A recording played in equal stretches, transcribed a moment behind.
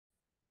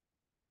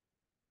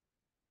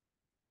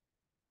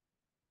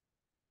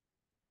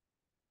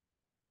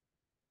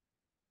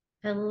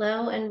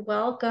Hello and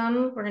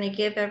welcome. We're going to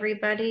give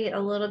everybody a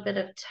little bit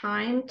of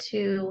time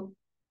to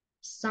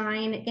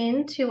sign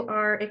into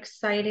our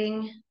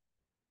exciting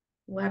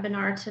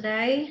webinar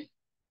today.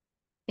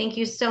 Thank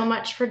you so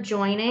much for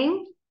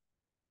joining.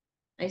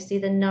 I see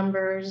the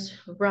numbers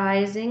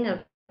rising of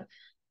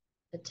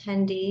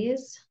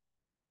attendees.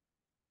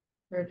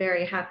 We're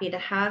very happy to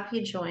have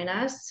you join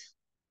us.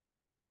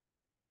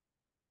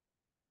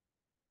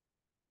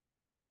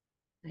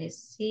 I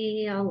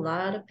see a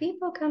lot of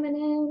people coming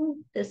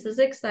in. This is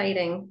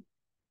exciting.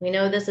 We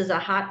know this is a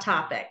hot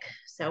topic,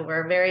 so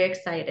we're very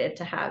excited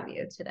to have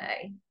you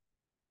today.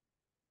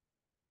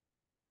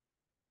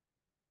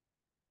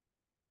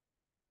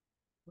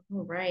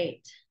 All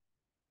right.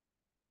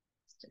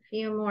 Just a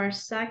few more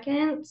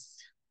seconds.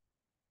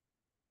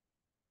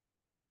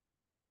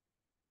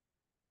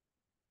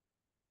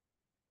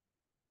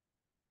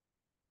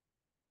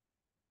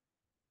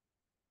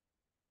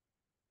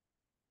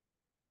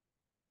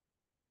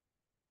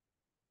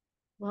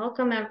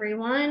 Welcome,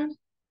 everyone.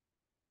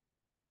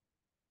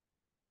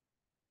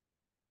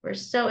 We're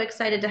so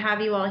excited to have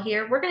you all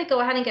here. We're going to go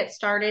ahead and get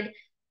started.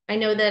 I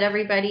know that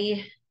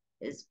everybody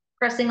is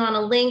pressing on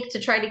a link to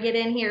try to get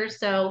in here,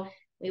 so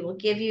we will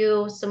give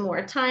you some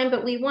more time,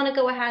 but we want to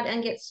go ahead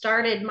and get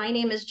started. My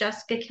name is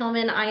Jessica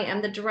Kilman. I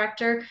am the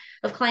Director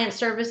of Client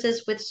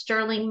Services with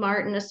Sterling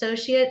Martin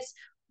Associates.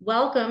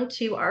 Welcome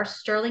to our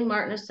Sterling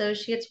Martin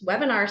Associates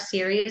webinar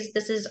series.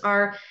 This is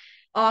our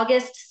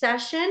August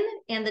session,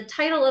 and the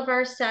title of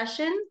our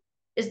session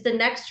is The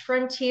Next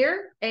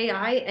Frontier,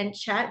 AI and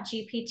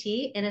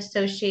ChatGPT in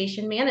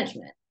Association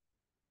Management.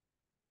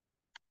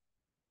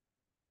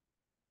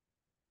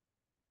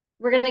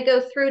 We're going to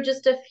go through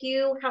just a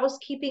few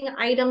housekeeping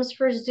items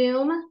for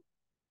Zoom.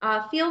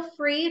 Feel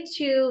free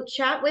to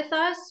chat with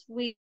us.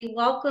 We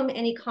welcome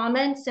any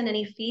comments and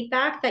any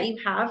feedback that you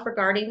have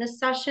regarding this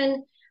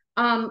session.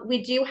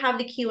 We do have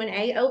the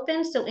Q&A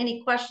open, so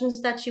any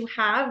questions that you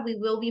have, we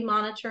will be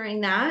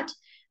monitoring that.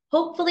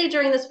 Hopefully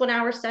during this 1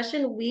 hour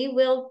session, we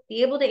will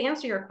be able to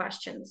answer your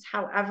questions.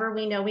 However,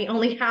 we know we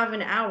only have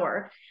an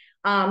hour.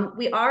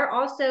 We are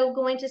also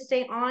going to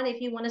stay on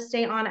if you want to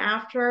stay on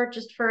after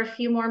just for a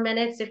few more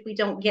minutes if we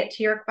don't get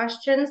to your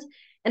questions.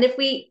 And if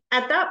we,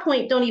 at that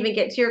point, don't even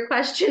get to your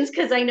questions,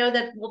 because I know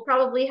that we'll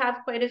probably have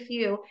quite a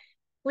few,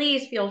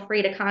 please feel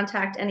free to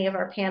contact any of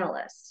our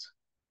panelists.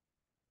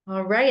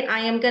 All right, I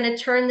am going to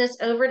turn this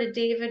over to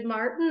David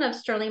Martin of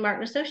Sterling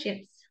Martin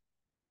Associates.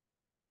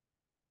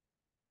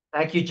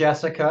 Thank you,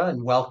 Jessica,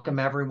 and welcome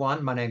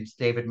everyone. My name is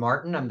David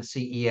Martin. I'm the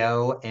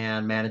CEO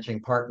and managing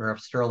partner of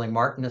Sterling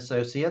Martin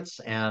Associates,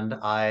 and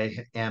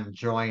I am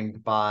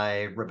joined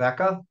by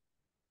Rebecca.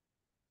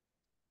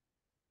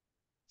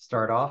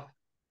 Start off.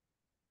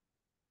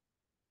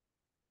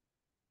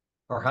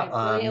 Or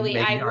maybe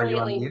are you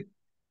on mute?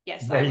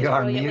 Yes, there I was you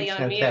are, brilliantly mute.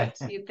 on Okay.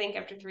 mute. You'd think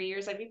after 3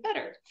 years I'd be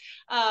better.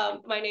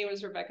 My name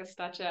is Rebecca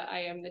Stacha. I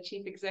am the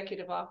Chief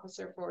Executive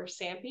Officer for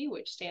SAMPE,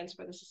 which stands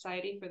for the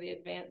Society for the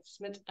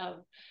Advancement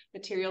of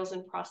Materials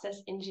and Process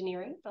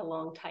Engineering, a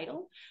long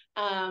title.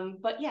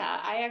 But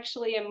yeah, I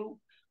actually am.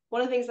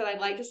 One of the things that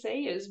I'd like to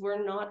say is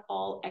we're not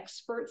all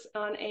experts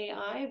on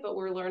AI, but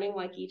we're learning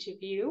like each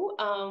of you.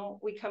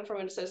 We come from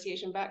an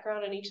association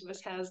background, and each of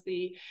us has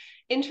the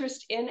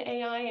interest in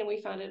AI, and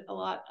we found it a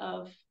lot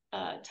of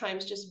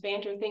times just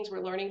banter things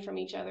we're learning from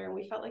each other, and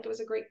we felt like it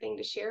was a great thing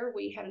to share.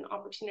 We had an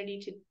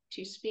opportunity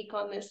to speak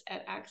on this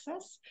at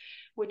Access,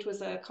 which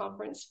was a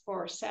conference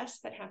for CES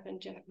that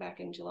happened back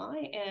in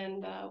July, and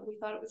we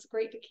thought it was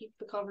great to keep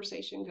the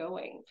conversation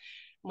going.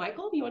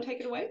 Michael, you want to take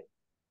it away?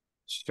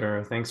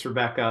 Sure. Thanks,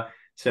 Rebecca.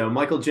 So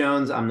Michael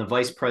Jones, I'm the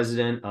Vice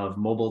President of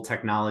Mobile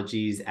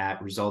Technologies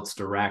at Results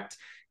Direct.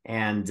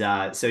 And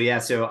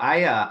so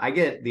I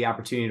get the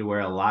opportunity to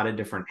wear a lot of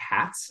different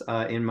hats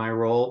in my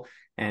role.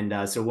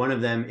 And so one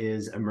of them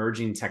is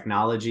emerging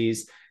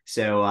technologies.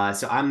 So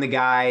I'm the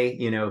guy,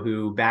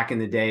 who back in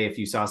the day, if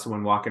you saw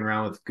someone walking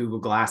around with Google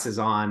glasses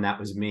on, that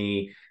was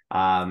me.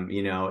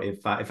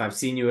 If I've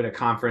seen you at a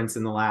conference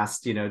in the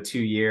last, 2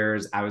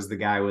 years, I was the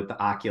guy with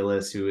the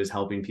Oculus who is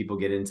helping people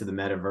get into the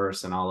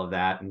metaverse and all of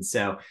that. And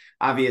so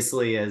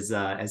obviously,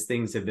 as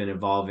things have been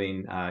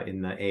evolving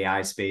in the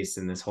AI space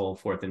and this whole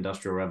fourth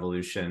industrial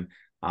revolution,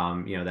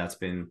 that's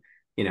been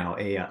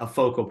a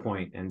focal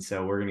point. And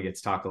so we're going to get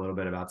to talk a little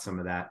bit about some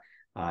of that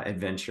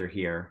adventure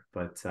here.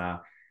 But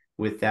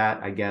with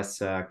that, I guess,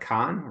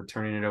 Khan, we're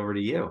turning it over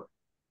to you.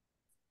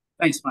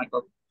 Thanks,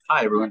 Michael.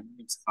 Hi, everyone. My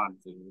name is Khan,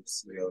 the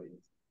CEO of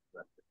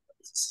the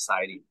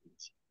Society of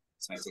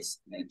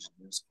Scientists and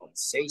Engineers called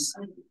SACE.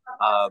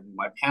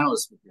 My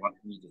panelists would want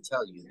me to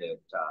tell you that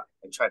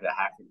I tried to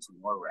hack into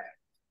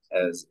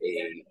NORAD as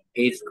a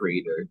 8th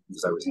grader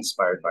because I was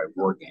inspired by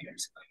war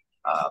games.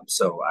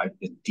 So I've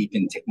been deep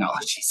in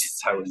technology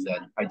since I was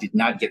then. I did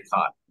not get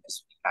caught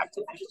because we hacked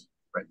it into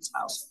a friend's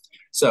house.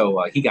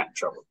 So he got in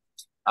trouble.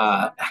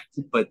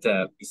 But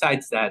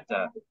besides that,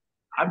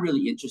 I'm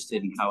really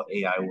interested in how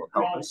AI will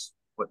help us,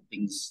 what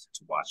things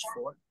to watch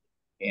for.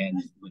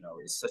 And,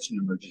 it's such an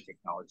emerging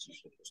technology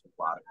that there's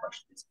a lot of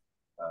questions.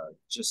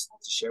 Just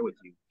to share with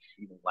you,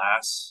 in the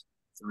last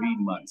 3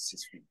 months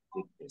since we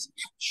did this.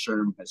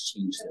 SHRM has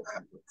changed their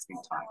template 3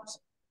 times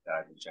that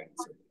I've been checking.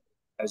 So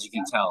as you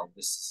can tell,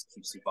 this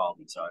keeps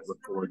evolving. So I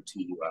look forward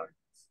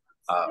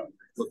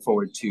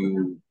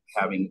to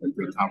having a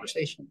great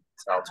conversation.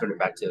 So I'll turn it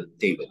back to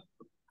David.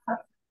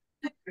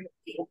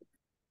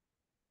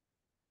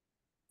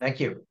 Thank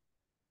you.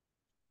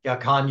 Yeah,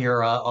 Con,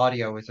 your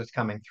audio is just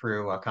coming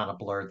through kind of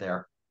blurred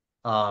there.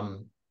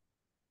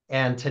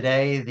 And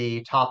today,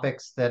 the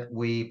topics that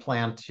we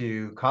plan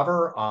to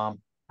cover,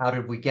 how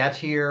did we get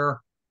here,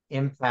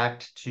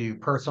 impact to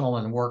personal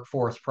and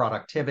workforce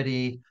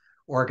productivity,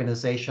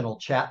 organizational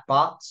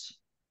chatbots,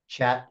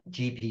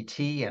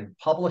 ChatGPT and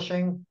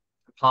publishing,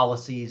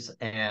 policies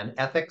and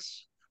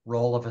ethics,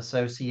 role of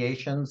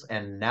associations,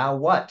 and now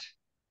what?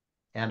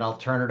 And I'll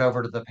turn it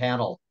over to the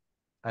panel.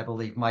 I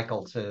believe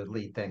Michael to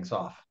lead things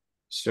off.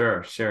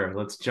 Sure.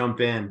 Let's jump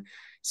in.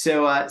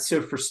 So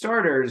for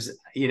starters,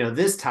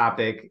 this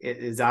topic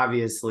is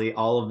obviously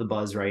all of the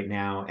buzz right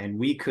now, and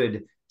we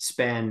could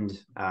spend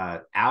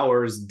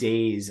hours,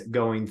 days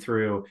going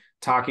through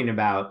talking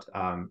about,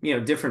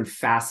 different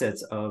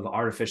facets of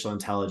artificial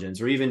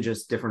intelligence, or even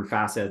just different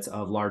facets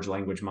of large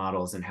language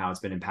models and how it's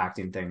been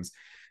impacting things.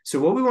 So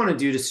what we want to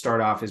do to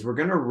start off is we're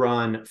going to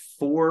run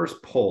 4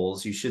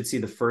 polls. You should see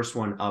the first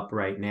one up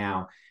right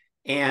now.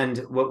 And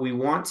what we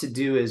want to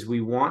do is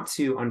we want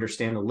to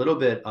understand a little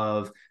bit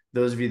of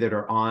those of you that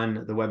are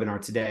on the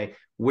webinar today.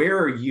 Where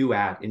are you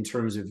at in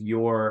terms of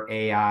your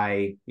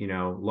AI,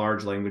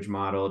 large language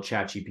model,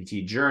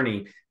 ChatGPT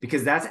journey?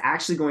 Because that's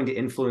actually going to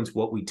influence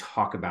what we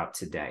talk about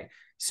today.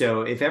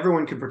 So if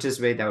everyone could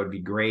participate, that would be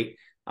great.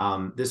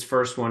 This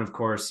first one, of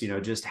course,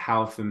 just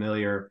how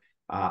familiar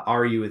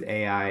are you with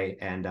AI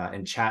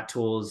and chat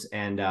tools?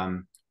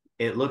 And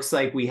it looks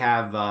like we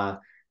have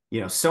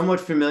somewhat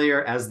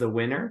familiar as the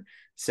winner.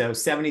 So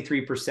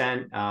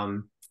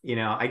 73%,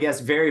 I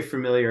guess very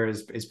familiar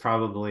is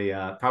probably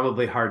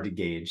hard to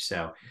gauge.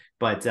 So,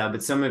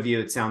 but some of you,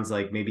 it sounds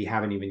like maybe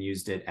haven't even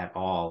used it at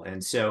all.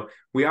 And so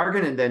we are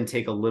going to then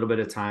take a little bit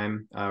of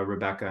time,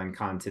 Rebecca and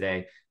Con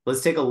today.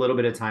 Let's take a little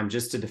bit of time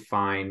just to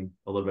define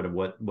a little bit of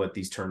what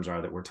these terms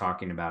are that we're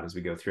talking about as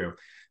we go through.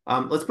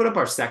 Let's put up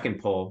our second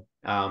poll.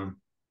 And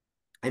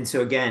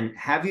so again,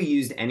 have you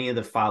used any of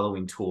the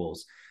following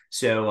tools?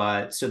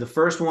 So the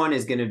first one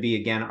is going to be,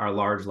 again, our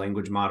large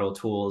language model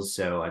tools.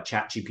 So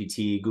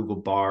ChatGPT, Google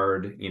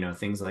Bard,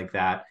 things like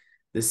that.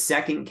 The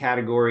second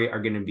category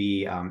are going to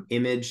be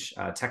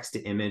text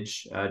to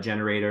image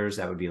generators.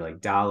 That would be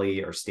like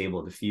DALL-E or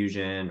Stable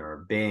Diffusion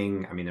or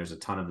Bing. I mean, there's a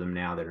ton of them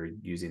now that are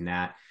using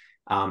that.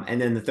 And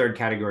then the third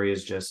category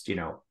is just,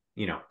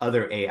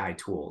 other AI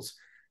tools.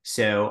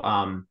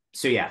 So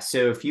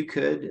if you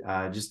could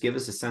just give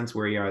us a sense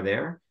where you are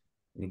there.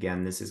 And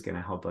again, this is going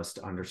to help us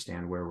to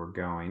understand where we're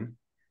going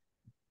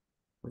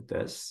with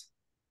this.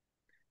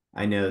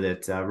 I know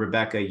that,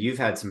 Rebecca, you've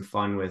had some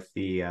fun with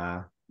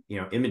the,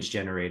 image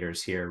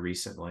generators here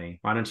recently.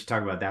 Why don't you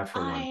talk about that for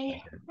 1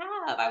 second?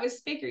 I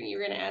was figuring you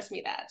were going to ask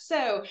me that.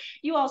 So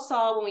you all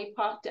saw when we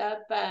popped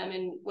up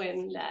and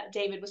when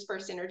David was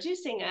first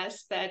introducing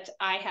us that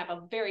I have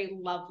a very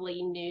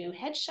lovely new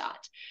headshot.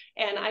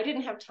 And I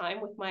didn't have time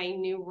with my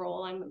new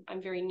role.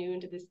 I'm very new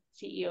into this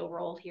CEO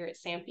role here at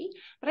Sampi,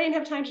 but I didn't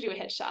have time to do a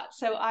headshot.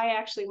 So I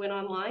actually went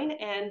online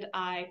and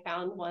I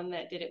found one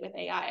that did it with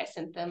AI. I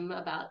sent them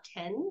about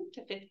 10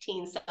 to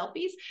 15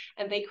 selfies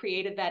and they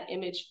created that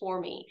image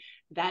for me.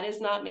 That is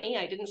not me.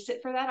 I didn't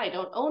sit for that. I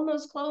don't own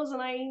those clothes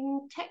and I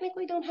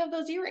technically don't have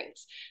those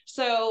earrings.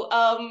 So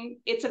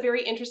it's a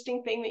very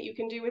interesting thing that you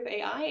can do with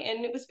AI,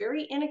 and it was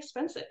very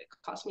inexpensive. It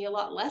cost me a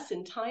lot less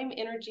in time,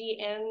 energy,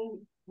 and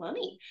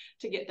money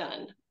to get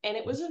done. And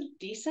it was a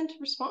decent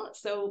response.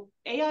 So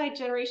AI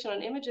generation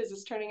on images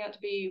is turning out to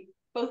be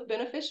both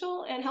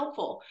beneficial and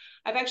helpful.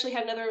 I've actually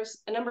had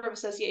a number of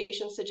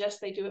associations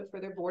suggest they do it for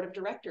their board of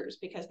directors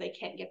because they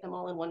can't get them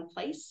all in one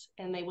place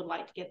and they would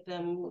like to get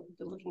them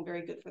looking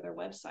very good for their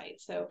website.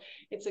 So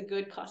it's a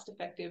good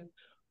cost-effective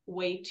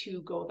way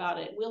to go about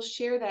it. We'll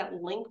share that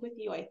link with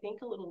you, I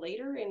think, a little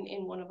later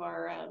in one of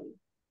our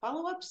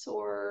follow-ups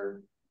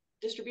or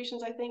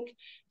distributions, I think,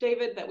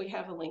 David, that we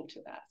have a link to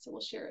that. So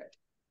we'll share it.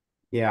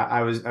 Yeah,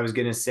 I was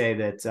going to say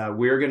that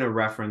we're going to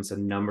reference a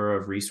number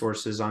of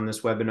resources on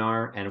this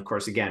webinar. And of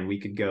course, again,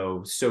 we could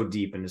go so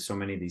deep into so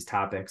many of these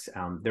topics.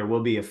 There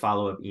will be a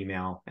follow-up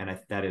email, and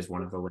that is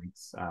one of the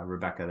links,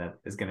 Rebecca, that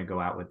is going to go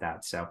out with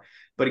that. So,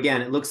 but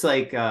again, it looks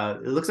like a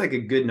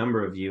good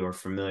number of you are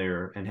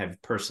familiar and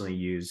have personally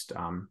used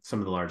some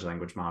of the large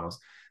language models.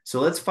 So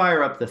let's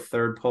fire up the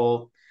third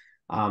poll.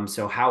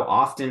 So how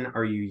often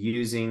are you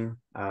using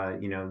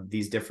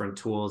these different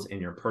tools in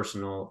your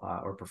personal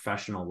or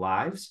professional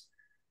lives?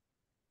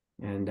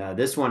 And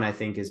this one, I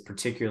think, is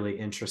particularly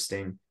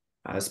interesting,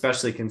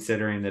 especially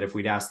considering that if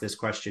we'd asked this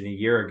question a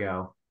year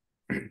ago,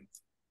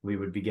 we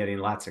would be getting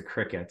lots of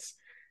crickets.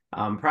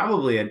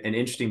 Probably an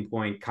interesting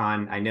point,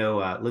 Con. I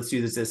know, let's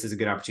do this. This is a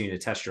good opportunity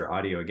to test your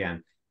audio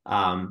again.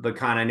 But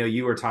Con, I know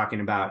you were talking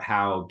about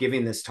how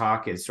giving this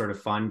talk is sort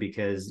of fun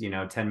because,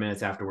 10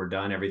 minutes after we're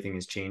done, everything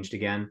has changed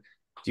again.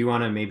 Do you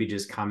want to maybe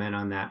just comment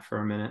on that for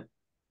a minute?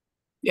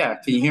 Yeah,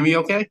 can you hear me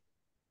okay?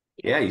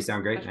 Yeah, you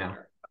sound great now.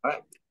 All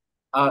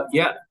right.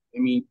 Yeah, I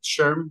mean,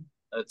 SHRM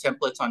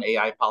templates on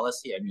AI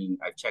policy. I mean,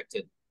 I've checked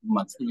it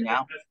monthly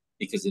now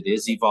because it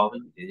is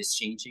evolving, it is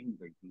changing.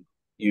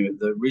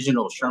 The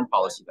original SHRM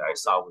policy that I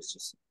saw was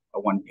just a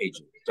one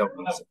page. Don't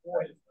use it.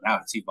 Now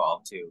it's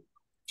evolved to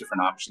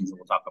different options, and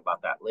we'll talk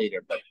about that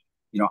later. But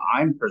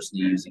I'm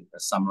personally using a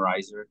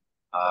summarizer.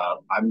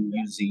 I'm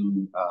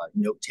using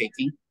note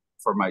taking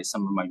for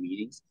some of my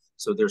meetings.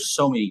 So there's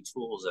so many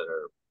tools that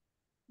are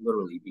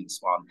literally being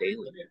spawned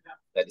daily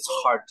that it's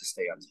hard to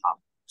stay on top.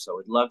 So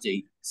I'd love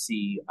to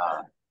see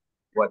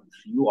what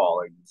you all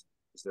are using,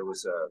 because there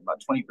was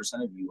about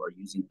 20% of you are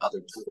using other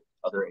tools,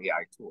 other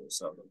AI tools.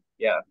 So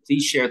yeah,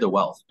 please share the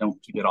wealth.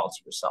 Don't keep it all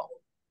to yourself.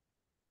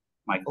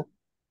 Michael?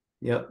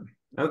 Yep.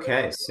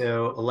 Okay.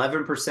 So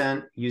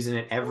 11% using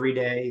it every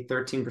day,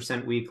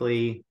 13%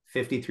 weekly,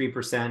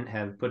 53%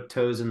 have put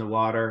toes in the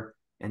water,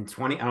 and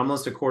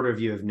almost a quarter of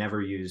you have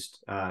never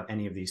used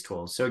any of these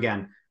tools. So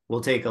again,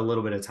 we'll take a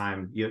little bit of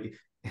time.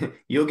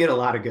 You'll get a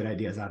lot of good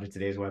ideas out of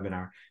today's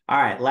webinar.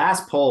 All right,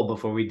 last poll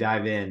before we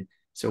dive in.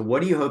 So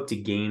what do you hope to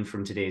gain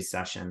from today's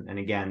session? And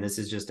again, this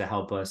is just to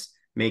help us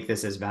make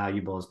this as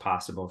valuable as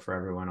possible for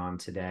everyone on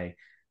today.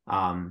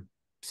 And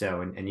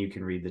you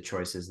can read the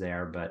choices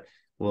there, but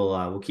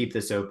we'll keep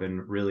this open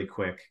really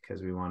quick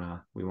because we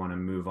want to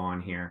move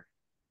on here.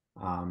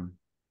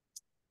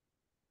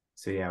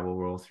 So yeah, we'll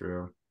roll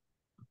through.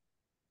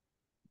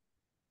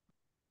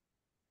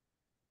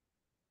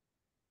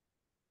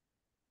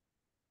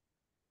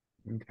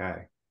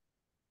 Okay.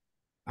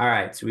 All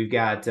right. So we've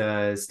got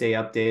stay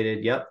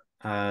updated. Yep.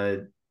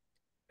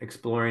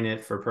 Exploring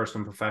it for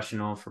personal and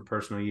professional, for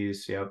personal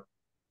use. Yep.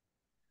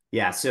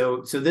 Yeah.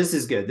 So this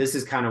is good. This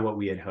is kind of what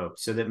we had hoped,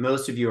 so that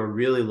most of you are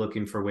really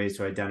looking for ways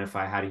to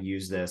identify how to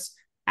use this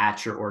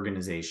at your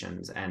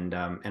organizations. And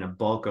a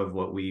bulk of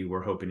what we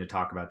were hoping to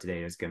talk about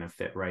today is going to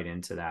fit right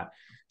into that.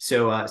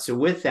 So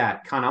with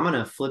that, Con, I'm going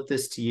to flip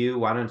this to you.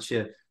 Why don't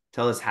you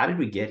tell us, how did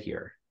we get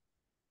here?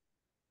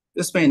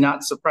 This may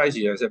not surprise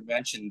you. As I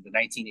mentioned, the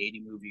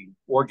 1980 movie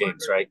War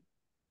Games, right?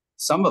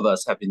 Some of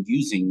us have been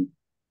using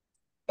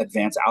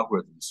advanced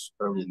algorithms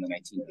early in the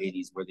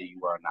 1980s, whether you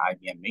were on an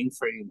IBM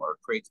mainframe or a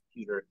Cray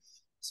computer.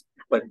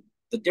 But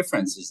the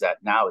difference is that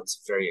now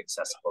it's very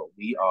accessible.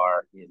 We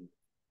are in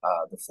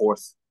the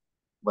fourth,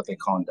 what they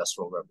call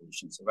industrial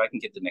revolution. So if I can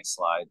get the next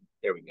slide,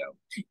 there we go.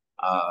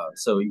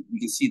 So you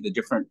can see the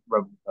different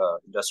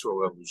industrial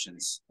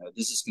revolutions.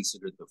 This is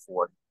considered the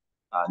fourth.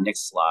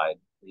 Next slide,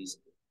 please.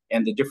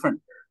 And the different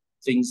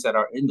things that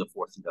are in the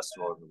fourth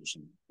industrial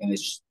revolution. And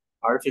it's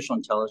artificial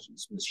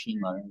intelligence,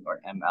 machine learning, or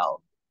ML.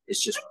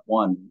 It's just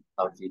one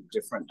of the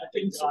different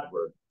things that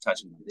we're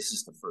touching on. This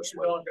is the first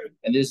wave.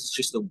 And this is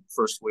just the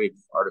first wave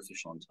of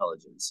artificial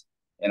intelligence.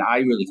 And I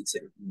really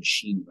consider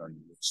machine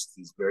learning, which is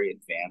these very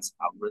advanced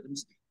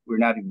algorithms. We're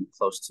not even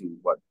close to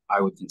what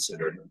I would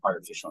consider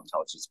artificial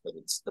intelligence, but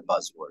it's the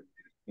buzzword.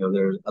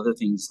 There are other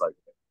things like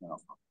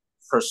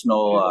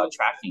personal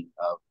tracking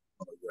of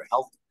your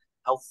health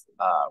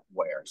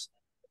wares,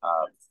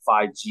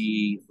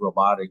 5G,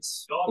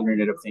 robotics,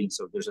 Internet of Things.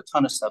 So there's a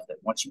ton of stuff that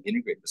once you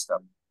integrate the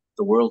stuff,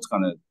 the world's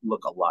going to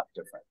look a lot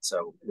different.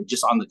 So we're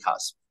just on the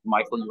cusp.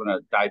 Michael, you want to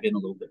dive in a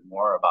little bit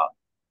more about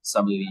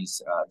some of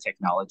these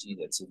technology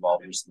that's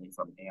evolved recently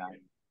from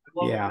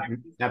AI? Yeah,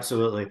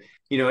 absolutely.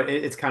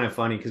 It's kind of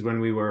funny because when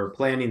we were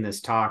planning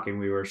this talk and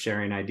we were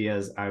sharing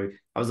ideas, I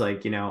was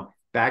like,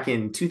 back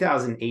in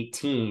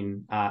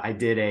 2018, I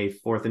did a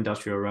fourth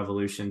industrial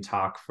revolution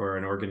talk for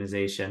an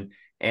organization.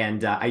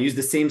 And I used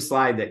the same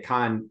slide that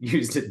Khan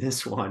used in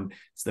this one.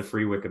 It's the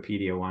free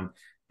Wikipedia one.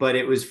 But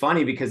it was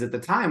funny because at the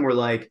time we're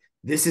like,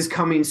 this is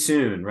coming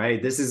soon,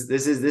 right? This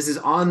is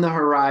on the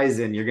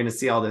horizon. You're going to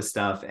see all this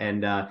stuff.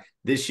 And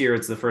this year,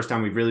 it's the first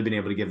time we've really been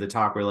able to give the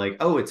talk. We're like,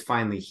 oh, it's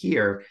finally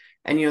here.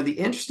 And, the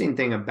interesting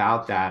thing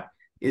about that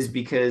is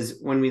because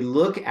when we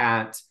look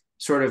at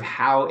sort of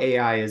how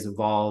AI has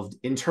evolved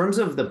in terms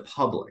of the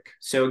public.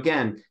 So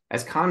again,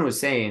 as Khan was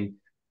saying,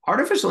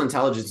 artificial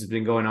intelligence has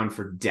been going on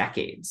for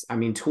decades. I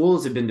mean,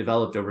 tools have been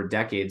developed over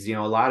decades. A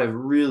lot of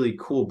really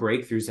cool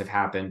breakthroughs have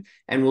happened,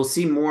 and we'll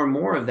see more and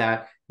more of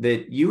that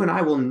you and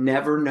I will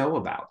never know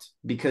about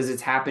because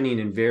it's happening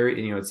in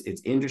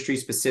it's industry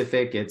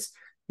specific. It's,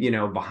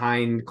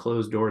 behind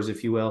closed doors,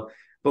 if you will.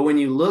 But when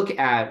you look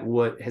at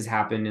what has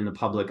happened in the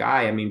public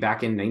eye, I mean,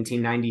 back in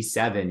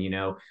 1997,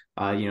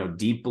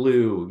 Deep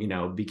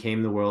Blue,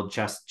 became the world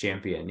chess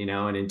champion,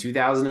 and in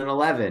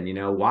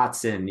 2011,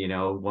 Watson,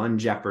 won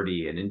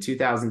Jeopardy. And in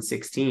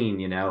 2016,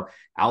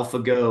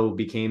 AlphaGo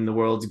became the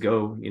world's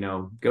Go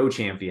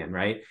champion,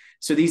 right?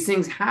 So these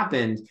things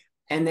happened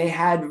and they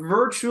had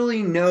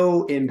virtually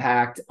no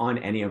impact on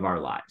any of our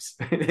lives.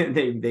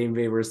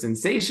 they were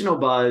sensational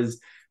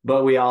buzz,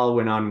 but we all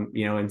went on,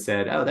 and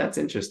said, oh, that's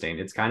interesting.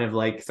 It's kind of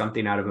like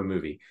something out of a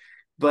movie.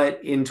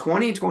 But in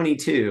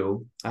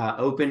 2022,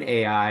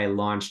 OpenAI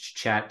launched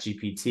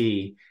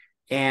ChatGPT,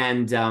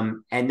 and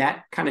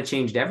that kind of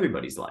changed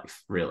everybody's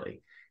life,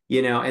 really.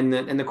 And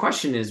the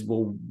question is,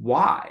 well,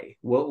 why?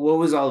 What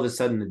was all of a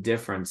sudden the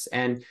difference?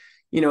 And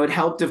it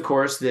helped, of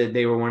course, that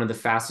they were one of the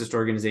fastest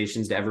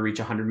organizations to ever reach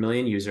 100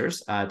 million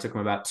users. It took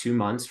them about 2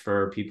 months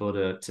for people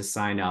to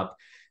sign up.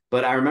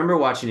 But I remember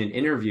watching an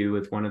interview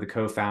with one of the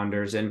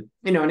co-founders, and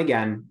and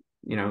again,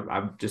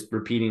 I'm just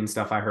repeating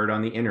stuff I heard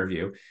on the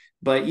interview.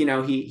 But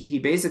he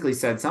basically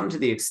said something to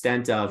the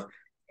extent of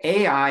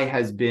AI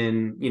has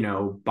been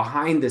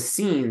behind the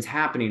scenes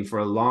happening for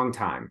a long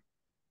time.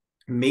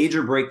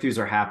 Major breakthroughs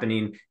are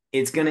happening.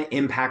 It's going to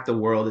impact the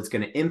world. It's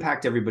going to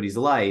impact everybody's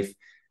life,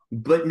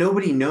 but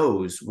nobody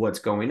knows what's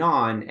going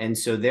on. And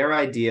so their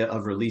idea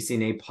of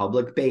releasing a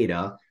public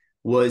beta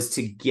was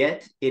to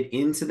get it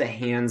into the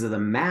hands of the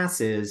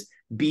masses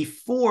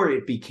before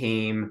it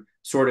became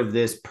sort of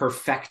this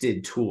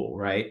perfected tool,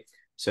 right?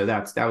 So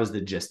that was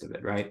the gist of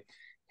it, right?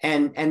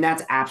 And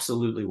that's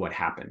absolutely what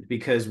happened,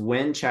 because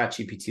when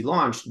ChatGPT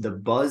launched, the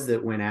buzz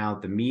that went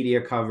out, the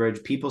media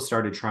coverage, people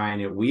started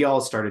trying it, we all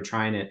started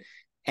trying it,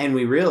 and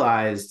we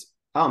realized,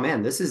 oh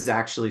man, this is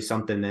actually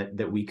something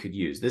that we could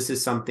use. This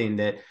is something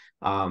that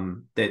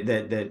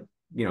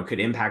could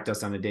impact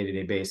us on a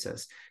day-to-day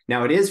basis.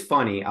 Now it is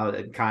funny,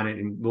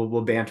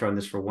 we'll banter on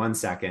this for 1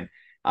 second,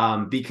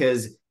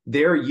 because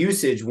their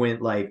usage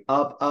went like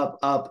up,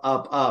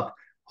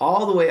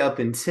 all the way up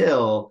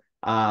until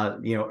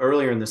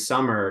earlier in the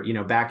summer,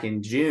 back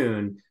in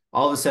June,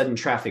 all of a sudden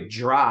traffic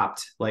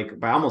dropped like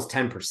by almost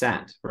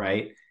 10%,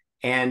 right?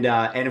 And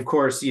of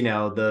course,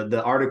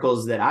 the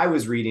articles that I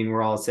was reading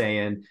were all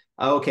saying,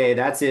 okay,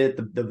 that's it.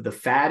 The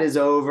fad is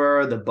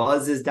over. The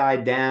buzz has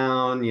died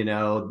down.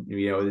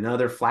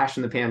 Another flash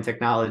in the pan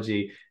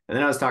technology. And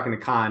then I was talking to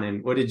Khan,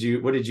 and what did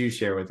you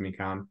share with me,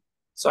 Khan?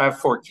 So I have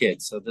 4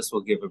 kids, so this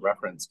will give a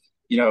reference.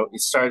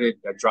 It started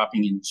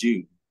dropping in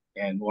June,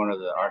 and one of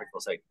the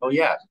articles like, oh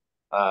yeah,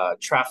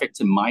 traffic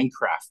to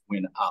Minecraft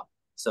went up.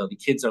 So the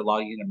kids are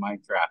logging into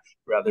Minecraft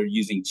rather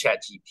using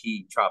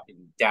ChatGPT, dropping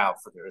down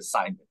for their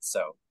assignments.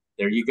 So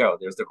there you go.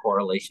 There's the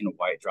correlation of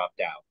why it dropped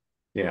down.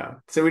 Yeah.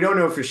 So we don't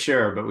know for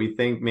sure, but we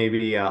think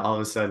maybe all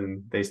of a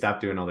sudden they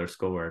stopped doing all their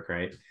schoolwork,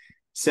 right?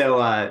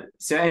 So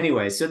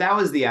anyway, so that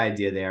was the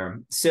idea there.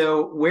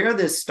 So where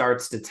this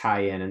starts to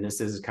tie in, and this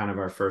is kind of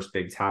our first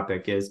big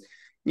topic, is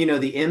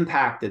the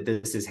impact that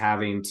this is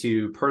having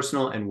to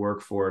personal and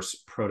workforce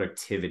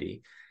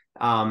productivity.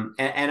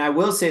 And I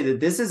will say that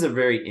this is a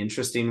very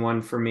interesting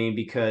one for me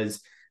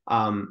because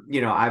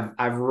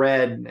I've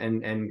read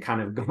and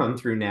kind of gone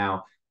through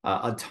now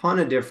a ton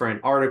of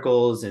different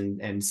articles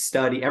and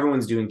study.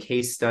 Everyone's doing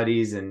case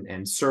studies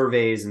and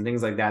surveys and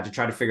things like that to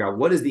try to figure out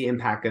what is the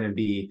impact going to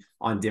be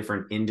on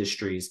different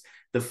industries.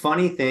 The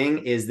funny thing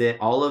is that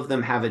all of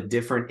them have a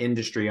different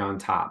industry on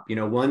top.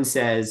 One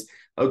says,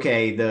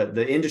 okay,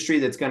 the industry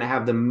that's going to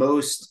have the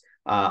most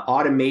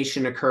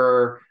automation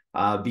occur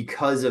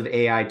because of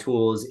AI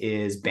tools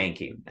is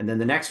banking. And then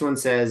the next one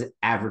says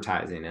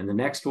advertising. And the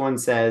next one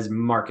says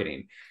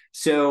marketing.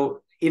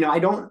 So, I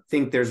don't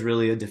think there's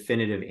really a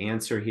definitive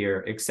answer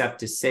here, except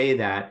to say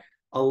that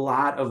a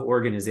lot of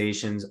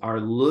organizations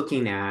are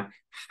looking at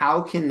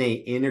how can they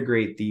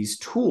integrate these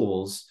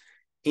tools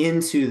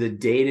into the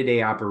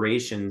day-to-day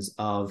operations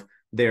of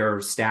their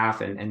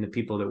staff and the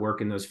people that work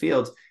in those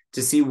fields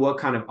to see what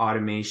kind of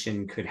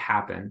automation could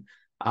happen.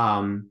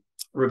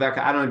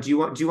 Rebecca, I don't know, do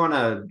you want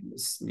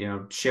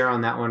to share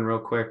on that one real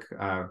quick?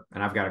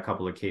 And I've got a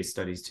couple of case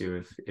studies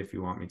too, if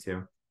you want me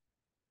to.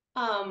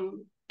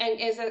 And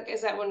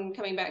is that one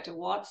coming back to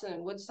Watson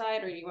and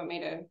Woodside, or do you want me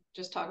to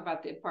just talk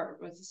about the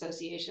apartment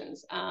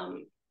associations?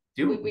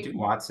 Do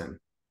Watson.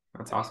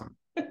 That's awesome.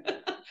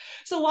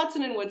 So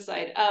Watson and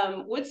Woodside.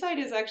 Woodside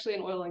is actually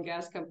an oil and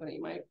gas company.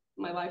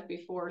 My life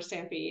before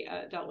Sampi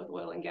dealt with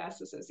oil and gas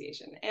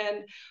association.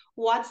 And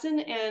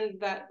Watson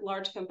and that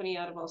large company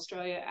out of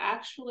Australia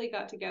actually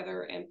got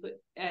together and put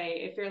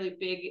a fairly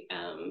big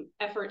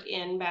effort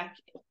in back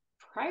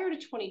prior to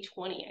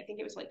 2020. I think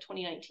it was like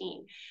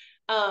 2019.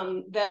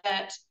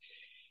 That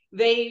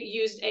they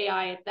used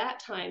AI at that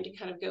time to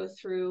kind of go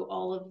through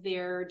all of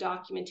their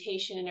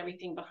documentation and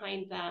everything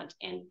behind that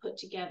and put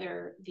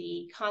together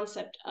the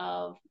concept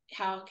of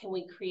how can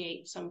we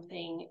create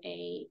something,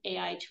 a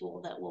AI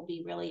tool that will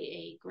be really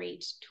a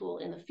great tool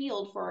in the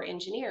field for our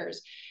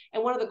engineers.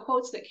 And one of the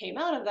quotes that came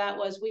out of that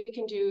was, we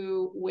can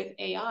do with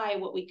AI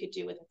what we could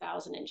do with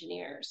 1,000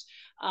 engineers.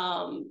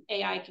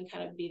 AI can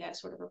kind of be that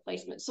sort of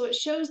replacement. So it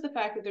shows the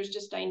fact that there's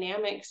just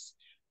dynamics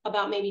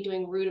about maybe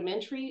doing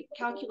rudimentary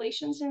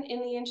calculations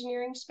in the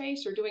engineering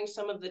space, or doing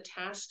some of the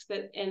tasks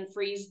and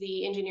frees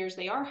the engineers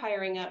they are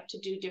hiring up to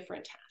do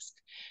different tasks.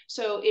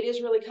 So it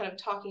is really kind of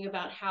talking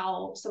about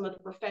how some of the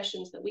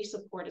professions that we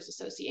support as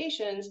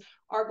associations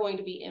are going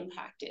to be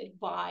impacted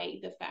by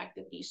the fact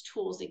that these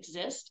tools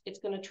exist.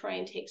 It's going to try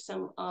and take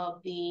some of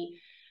the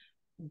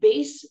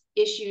base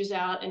issues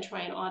out and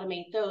try and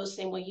automate those.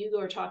 Same way you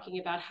were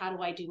talking about, how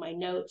do I do my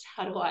notes?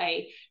 How do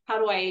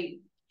I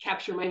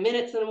capture my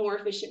minutes in a more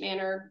efficient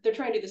manner? They're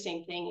trying to do the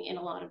same thing in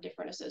a lot of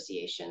different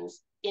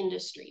associations,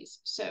 industries.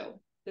 So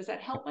does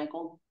that help,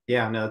 Michael?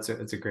 Yeah, no, it's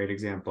a great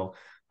example.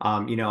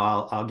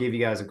 I'll give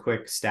you guys a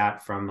quick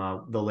stat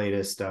from the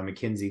latest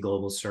McKinsey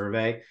Global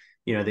Survey.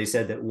 they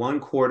said that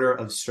 1/4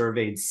 of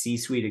surveyed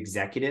C-suite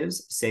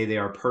executives say they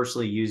are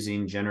personally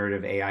using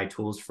generative AI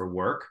tools for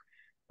work.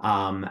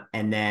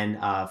 And then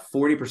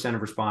 40%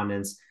 of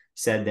respondents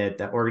said that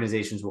the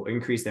organizations will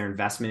increase their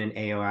investment in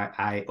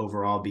AI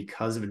overall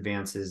because of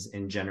advances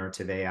in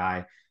generative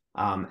AI.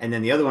 And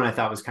then the other one I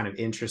thought was kind of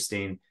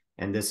interesting,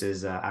 and this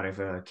is out of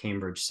a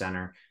Cambridge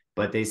Center,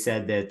 but they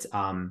said that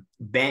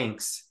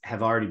banks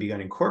have already begun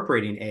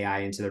incorporating AI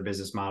into their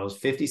business models.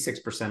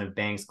 56% of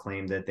banks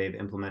claim that they've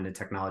implemented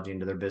technology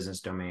into their business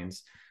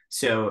domains.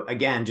 So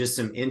again, just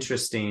some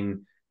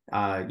interesting,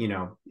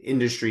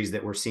 industries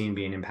that we're seeing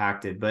being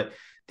impacted. But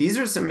these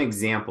are some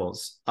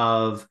examples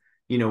of,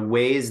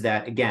 ways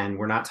that, again,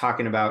 we're not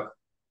talking about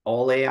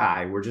all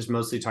AI. We're just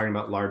mostly talking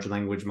about large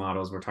language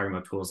models. We're talking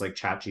about tools like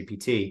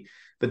ChatGPT.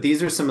 But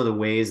these are some of the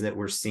ways that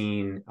we're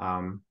seeing,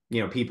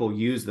 people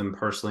use them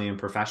personally and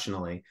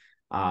professionally.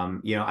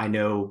 I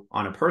know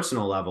on a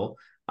personal level,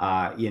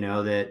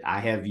 that I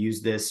have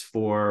used this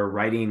for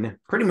writing,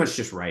 pretty much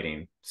just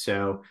writing.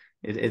 So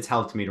it's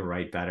helped me to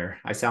write better.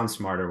 I sound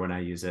smarter when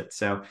I use it.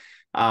 So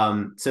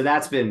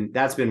that's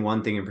been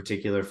one thing in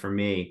particular for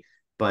me.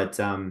 But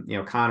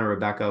Connor,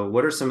 Rebecca,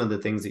 what are some of the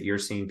things that you're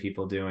seeing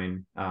people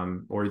doing,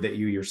 or that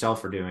you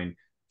yourself are doing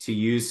to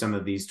use some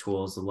of these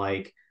tools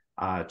like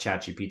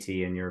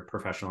ChatGPT in your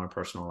professional or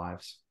personal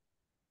lives?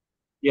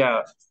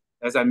 Yeah,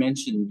 as I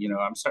mentioned,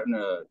 I'm starting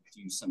to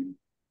do some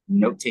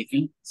note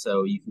taking.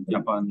 So you can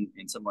jump on,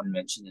 and someone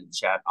mentioned in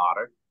chat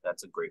Otter.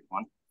 That's a great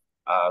one.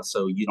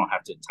 So you don't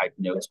have to type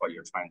notes while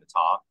you're trying to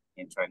talk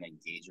and trying to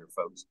engage your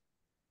folks.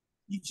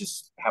 You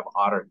just have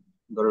Otter,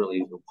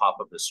 literally it will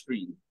pop up the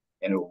screen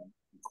and it will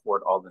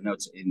record all the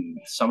notes, and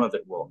some of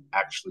it will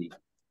actually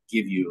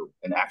give you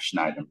an action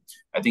item.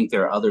 I think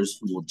there are others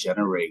who will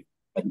generate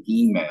an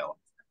email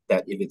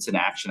that, if it's an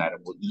action item,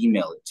 will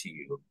email it to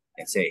you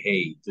and say,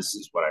 hey, this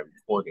is what I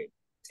recorded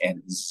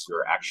and this is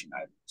your action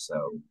item.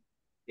 So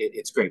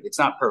it's great. It's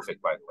not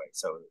perfect, by the way.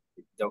 So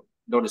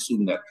don't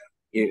assume that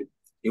it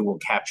will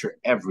capture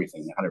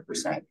everything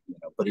 100%,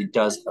 but it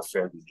does a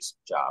fairly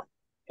decent job.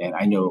 And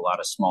I know a lot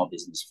of small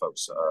business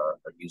folks are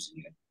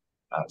using it.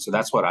 So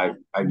that's what I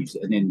use.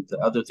 And then the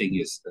other thing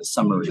is the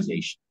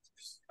summarization.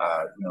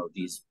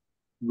 These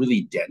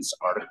really dense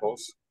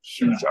articles,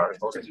 huge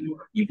articles,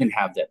 you can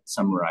have that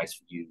summarized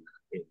for you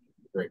in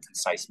a very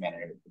concise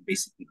manner, and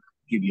basically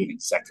give you an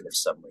executive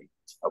summary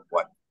of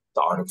what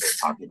the article is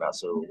talking about.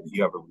 So if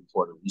you ever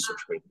report a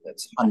research paper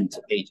that's hundreds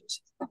of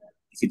pages,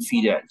 you can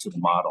feed that to the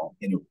model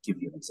and it will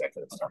give you an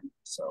executive summary.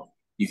 So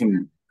you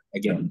can,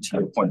 again, to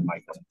your point,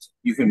 Michael,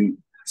 you can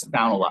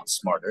sound a lot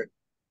smarter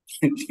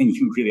than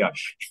you really are.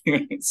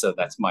 So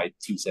that's my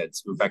 2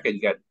 cents. Rebecca,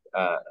 you got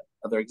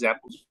other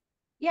examples?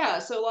 Yeah,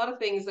 so a lot of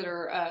things that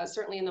are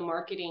certainly in the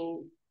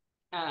marketing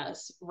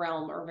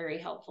realm are very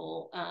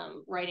helpful.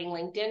 Writing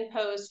LinkedIn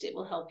post, it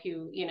will help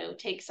you,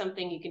 take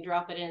something, you can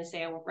drop it in and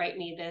say, oh, write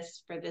me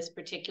this for this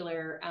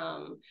particular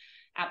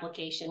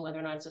application, whether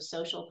or not it's a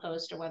social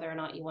post or whether or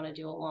not you want to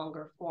do a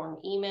longer form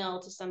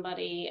email to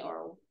somebody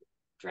or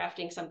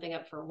drafting something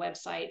up for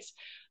websites.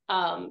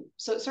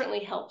 So it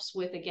certainly helps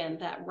with, again,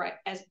 that right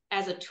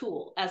as a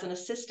tool, as an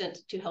assistant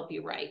to help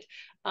you write.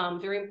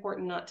 Very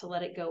important not to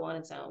let it go on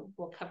its own.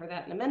 We'll cover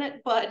that in a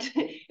minute, but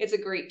it's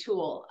a great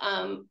tool.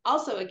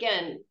 Also,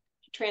 again,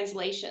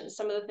 translations,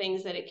 some of the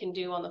things that it can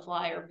do on the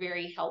fly are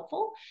very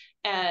helpful,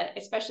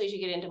 especially as you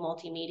get into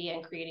multimedia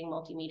and creating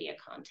multimedia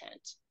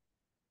content.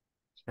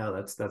 Oh,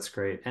 that's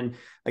great. And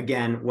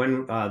again,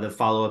 when the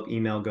follow-up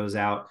email goes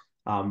out,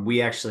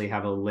 we actually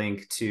have a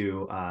link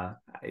to,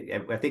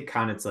 I think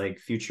it's like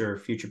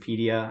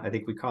Futurepedia, I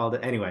think we called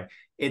it. Anyway,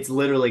 it's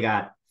literally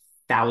got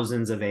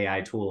thousands of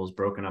AI tools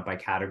broken up by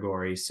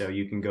category. So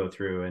you can go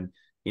through and,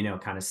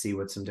 kind of see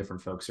what some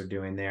different folks are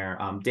doing there.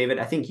 David,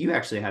 I think you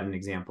actually had an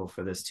example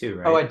for this too,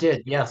 right? Oh, I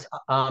did. Yes.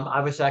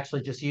 I was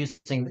actually just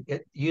using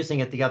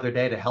it the other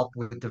day to help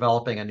with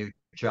developing a new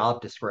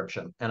job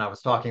description. And I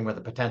was talking with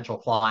a potential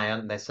client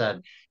and they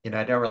said,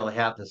 I don't really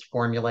have this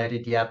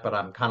formulated yet, but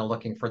I'm kind of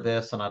looking for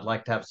this and I'd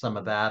like to have some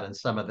of that and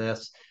some of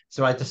this.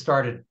 So I just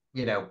started,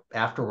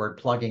 afterward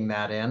plugging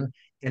that in.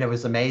 And it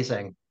was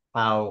amazing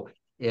how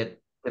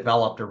it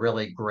developed a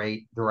really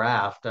great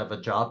draft of a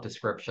job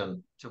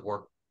description to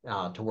work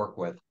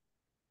with.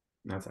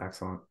 That's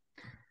excellent.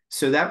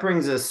 So that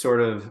brings us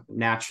sort of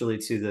naturally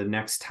to the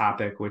next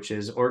topic, which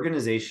is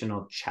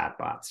organizational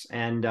chatbots.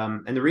 And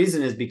the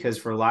reason is because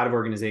for a lot of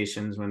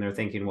organizations, when they're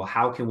thinking, well,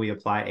 how can we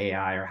apply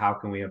AI or how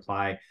can we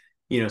apply,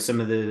 some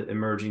of the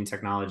emerging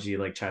technology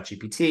like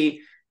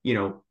ChatGPT,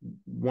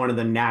 one of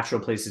the natural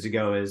places to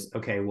go is,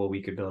 okay, well,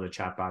 we could build a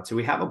chatbot. So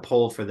we have a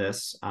poll for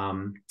this.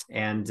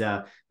 And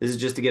this is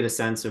just to get a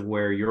sense of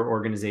where your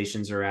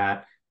organizations are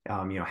at.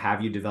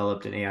 Have you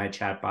developed an AI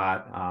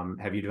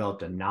chatbot? Have you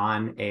developed a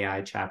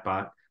non-AI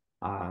chatbot?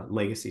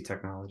 Legacy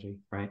technology,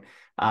 right?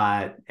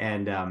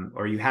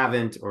 Or you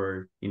haven't,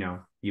 or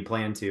you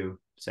plan to.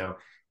 So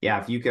yeah,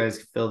 if you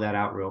guys fill that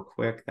out real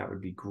quick, that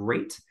would be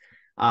great.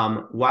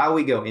 While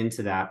we go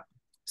into that,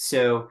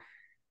 so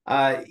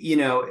You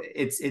know,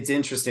 it's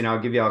interesting. I'll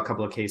give you all a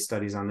couple of case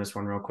studies on this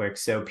one real quick.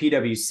 So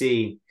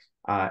PwC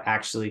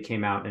actually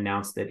came out and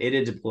announced that it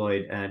had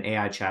deployed an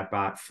AI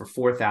chatbot for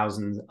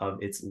 4,000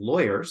 of its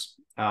lawyers.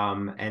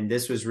 And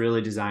this was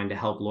really designed to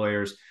help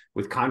lawyers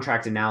with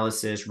contract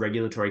analysis,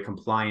 regulatory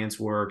compliance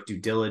work, due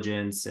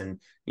diligence, and,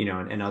 you know,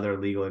 and other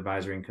legal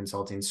advisory and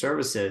consulting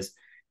services,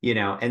 you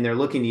know, and they're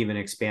looking to even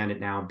expand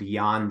it now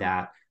beyond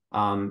that.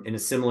 In a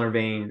similar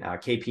vein,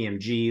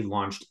 KPMG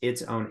launched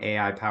its own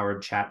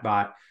AI-powered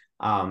chatbot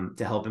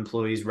to help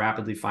employees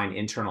rapidly find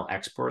internal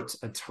experts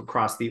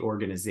across the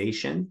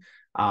organization.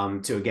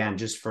 To, again,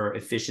 just for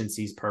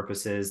efficiencies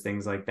purposes,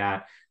 things like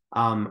that.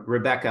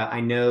 Rebecca,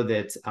 I know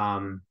that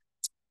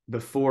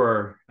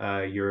before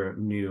your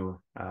new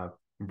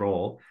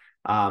role,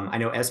 I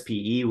know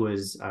SPE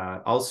was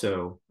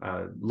also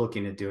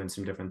looking at doing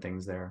some different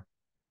things there.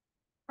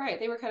 Right.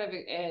 They were kind of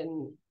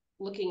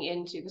looking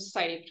into the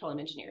Society of Petroleum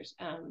Engineers,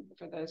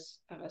 for those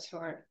of us who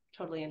aren't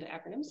totally into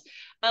acronyms.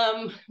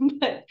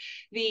 But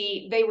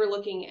they were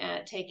looking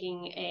at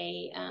taking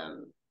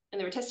and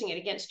they were testing it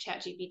against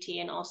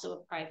ChatGPT and also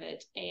a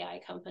private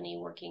AI company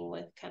working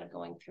with kind of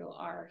going through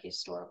our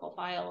historical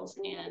files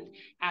and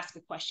ask a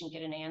question,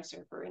 get an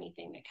answer for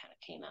anything that kind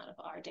of came out of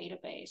our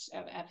database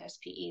of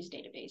FSPE's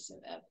database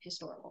of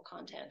historical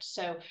content.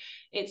 So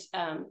it's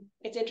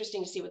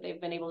interesting to see what they've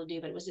been able to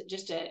do, but it was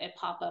just a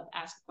pop-up,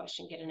 ask a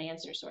question, get an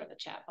answer sort of a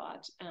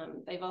chatbot.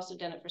 They've also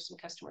done it for some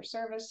customer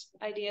service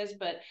ideas,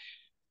 but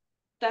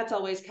that's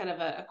always kind of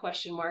a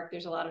question mark.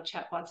 There's a lot of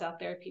chatbots out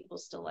there. People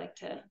still like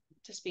to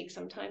speak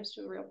sometimes to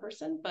a real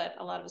person, but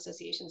a lot of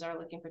associations are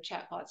looking for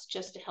chatbots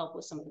just to help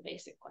with some of the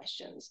basic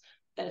questions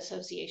that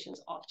associations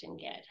often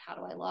get. How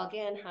do I log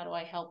in? How do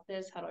I help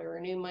this? How do I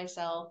renew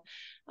myself?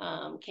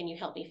 Can you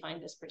help me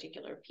find this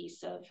particular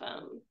piece of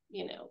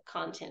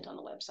content on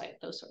the website?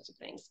 Those sorts of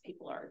things.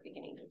 People are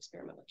beginning to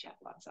experiment with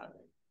chatbots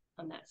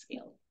on that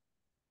scale.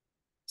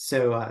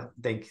 So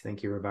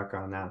thank you, Rebecca,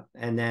 on that.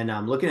 And then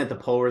looking at the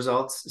poll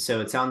results,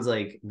 so it sounds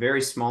like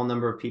very small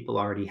number of people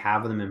already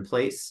have them in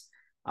place.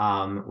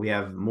 We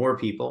have more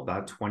people,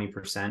 about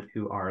 20%,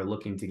 who are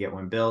looking to get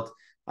one built.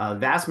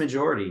 Vast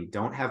majority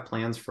don't have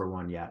plans for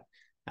one yet.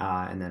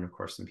 And then, of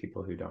course, some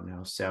people who don't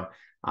know. So,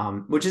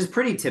 which is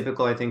pretty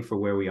typical, I think, for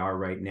where we are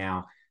right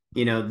now.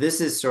 You know,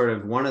 this is sort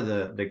of one of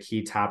the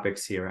key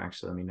topics here.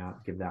 Actually, let me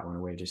not give that one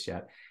away just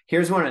yet.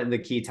 Here's one of the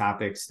key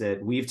topics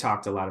that we've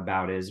talked a lot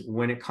about is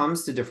when it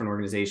comes to different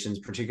organizations,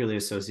 particularly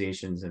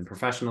associations and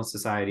professional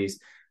societies,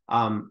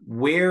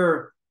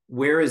 where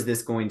is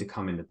this going to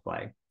come into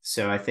play?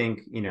 So I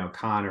think, you know,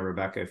 Con or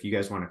Rebecca, if you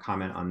guys want to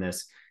comment on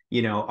this,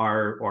 you know,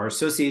 are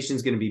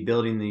associations going to be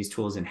building these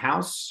tools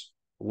in-house?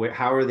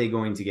 How are they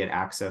going to get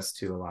access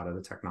to a lot of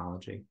the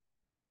technology?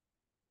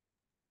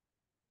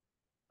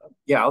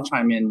 Yeah, I'll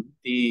chime in.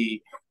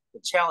 The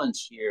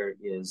challenge here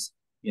is,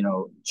 you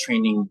know,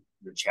 training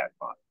your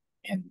chatbot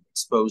and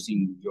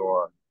exposing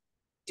your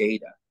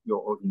data,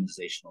 your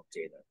organizational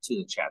data to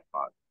the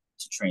chatbot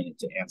to train it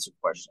to answer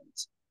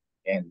questions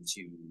and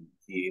to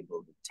be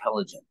able to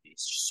intelligently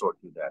sort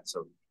through that.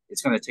 So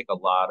it's going to take a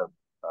lot of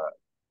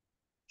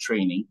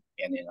training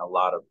and in a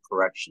lot of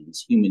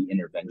corrections, human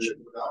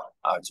intervention,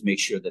 to make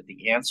sure that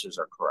the answers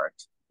are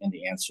correct and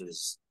the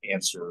answers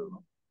answer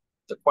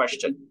the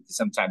question.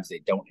 Sometimes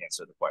they don't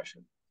answer the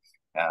question.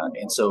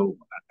 And so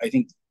I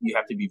think you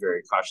have to be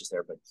very cautious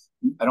there, but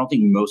I don't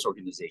think most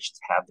organizations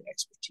have the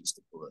expertise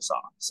to pull this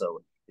off.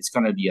 So it's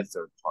going to be a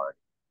third party.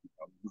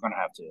 You're going to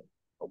have to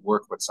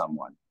work with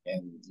someone,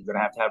 and you're going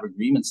to have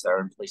agreements that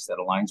are in place that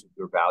aligns with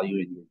your value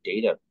and your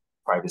data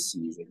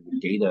privacy and your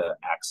data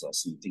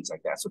access and things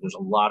like that. So there's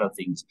a lot of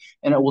things,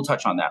 and we'll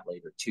touch on that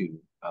later too,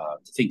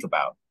 to think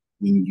about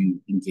when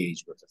you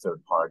engage with a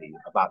third party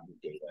about your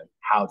data,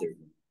 how they're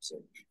going to use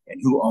it,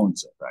 and who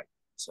owns it, right?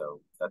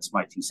 So that's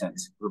my 2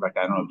 cents.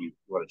 Rebecca, I don't know if you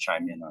want to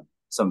chime in on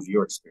some of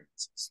your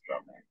experiences from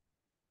that.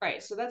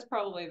 Right. So that's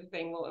probably the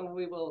thing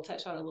we will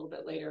touch on a little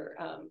bit later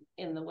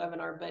in the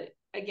webinar. But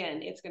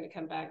again, it's going to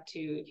come back to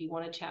if you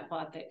want a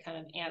chatbot that kind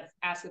of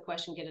ask a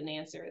question, get an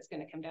answer, it's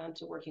going to come down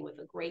to working with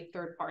a great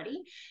third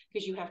party,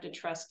 because you have to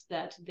trust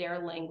that their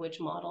language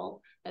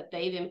model that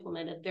they've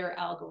implemented, their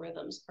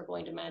algorithms are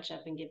going to match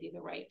up and give you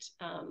the right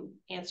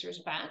answers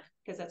back,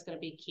 because that's going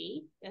to be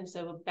key. And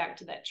so back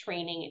to that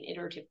training and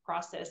iterative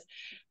process.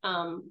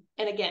 And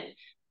again,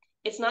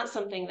 it's not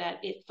something that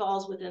it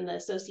falls within the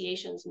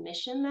association's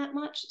mission that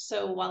much.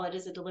 So while it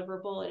is a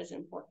deliverable, it is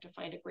important to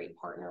find a great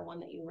partner, one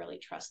that you really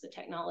trust the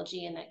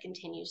technology and that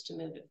continues to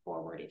move it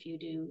forward if you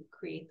do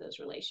create those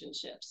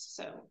relationships.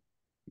 So,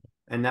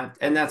 and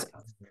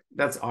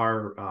that's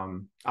our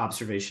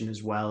observation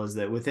as well, is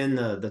that within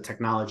the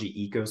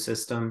technology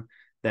ecosystem,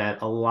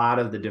 that a lot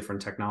of the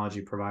different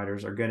technology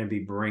providers are going to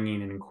be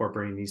bringing and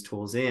incorporating these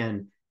tools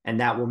in, and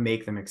that will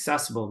make them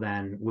accessible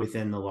then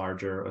within the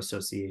larger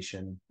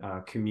association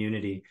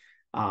community.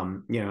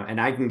 And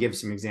I can give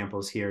some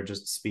examples here,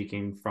 just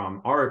speaking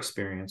from our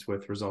experience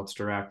with Results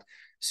Direct.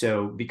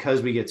 So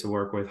because we get to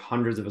work with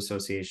hundreds of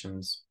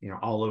associations,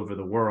 all over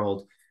the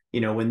world,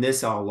 when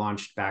this all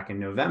launched back in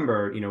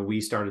November,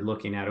 we started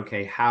looking at,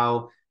 okay,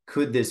 how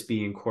could this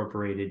be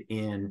incorporated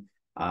in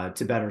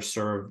to better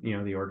serve,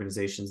 the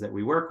organizations that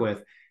we work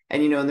with?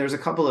 And, and there's a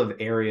couple of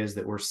areas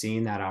that we're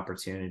seeing that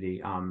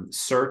opportunity.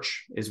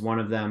 Search is one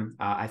of them.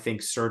 I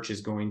think search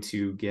is going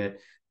to get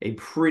a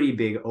pretty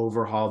big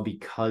overhaul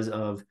because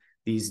of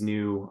these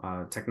new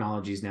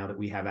technologies now that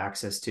we have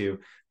access to.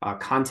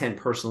 Content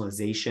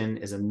personalization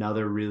is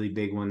another really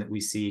big one that we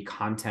see.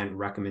 Content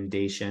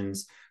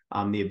recommendations,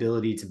 the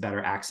ability to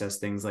better access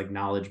things like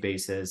knowledge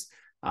bases,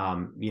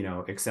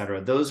 et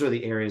cetera. Those are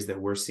the areas that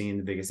we're seeing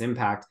the biggest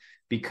impact,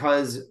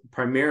 because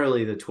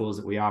primarily the tools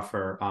that we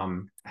offer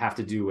have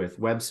to do with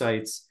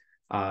websites,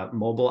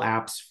 mobile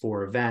apps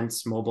for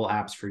events, mobile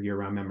apps for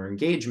year-round member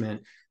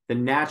engagement. The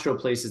natural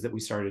places that we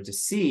started to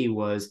see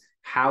was,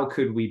 how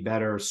could we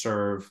better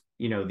serve,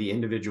 the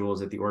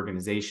individuals at the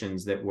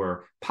organizations that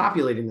were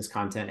populating this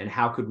content, and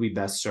how could we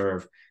best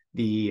serve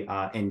the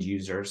end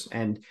users?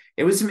 And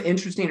it was some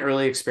interesting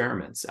early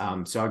experiments.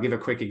 So I'll give a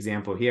quick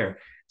example here.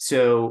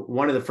 So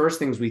one of the first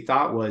things we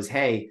thought was,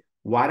 hey,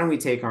 why don't we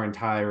take our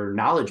entire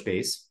knowledge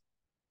base,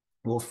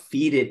 we'll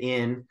feed it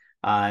in,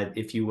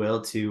 if you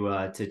will, to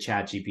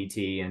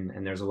ChatGPT,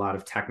 and there's a lot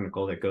of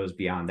technical that goes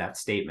beyond that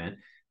statement.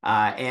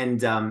 And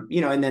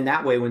then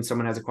that way, when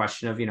someone has a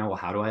question of, well,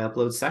 how do I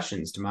upload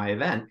sessions to my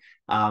event?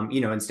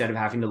 Instead of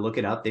having to look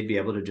it up, they'd be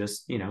able to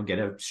just, get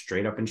a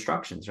straight up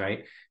instructions,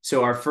 right?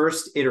 So our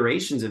first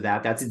iterations of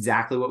that's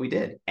exactly what we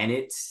did. And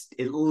it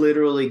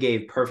literally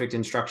gave perfect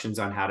instructions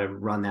on how to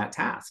run that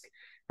task,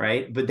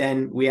 right? But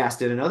then we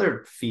asked it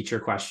another feature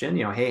question,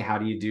 hey, how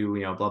do you do,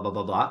 blah, blah,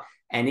 blah, blah.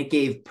 And it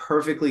gave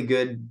perfectly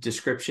good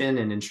description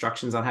and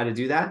instructions on how to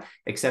do that,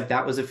 except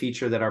that was a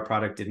feature that our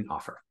product didn't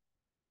offer.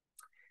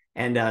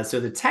 And so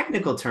the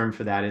technical term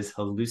for that is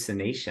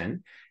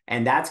hallucination.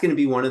 And that's going to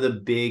be one of the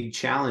big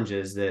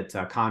challenges that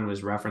Khan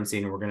was referencing,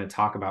 and we're going to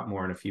talk about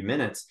more in a few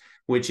minutes,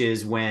 which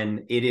is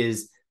when it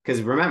is,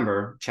 because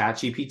remember,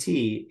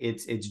 ChatGPT,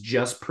 it's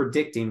just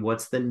predicting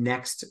what's the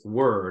next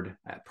word,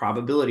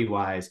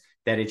 probability-wise,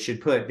 that it should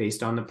put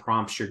based on the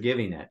prompts you're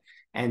giving it.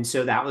 And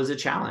so that was a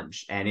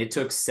challenge. And it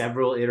took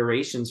several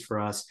iterations for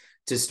us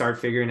to start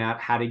figuring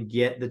out how to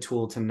get the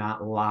tool to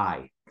not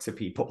lie to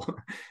people,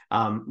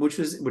 which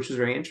was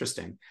very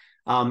interesting.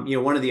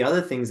 One of the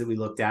other things that we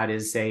looked at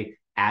is, say,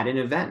 at an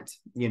event,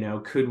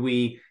 could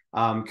we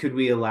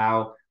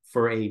allow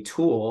for a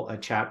tool, a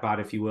chatbot,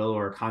 if you will,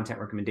 or a content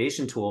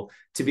recommendation tool,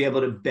 to be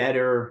able to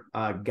better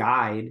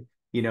guide,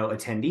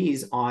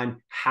 attendees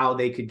on how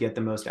they could get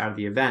the most out of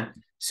the event.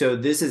 So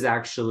this is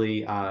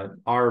actually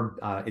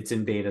it's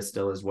in beta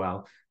still as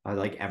well,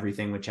 like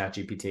everything with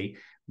ChatGPT.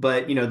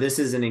 But, this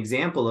is an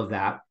example of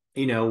that,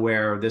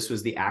 where this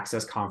was the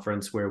Access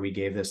conference where we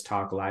gave this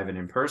talk live and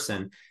in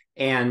person.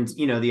 And,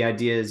 the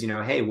idea is,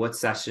 hey, what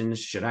sessions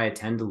should I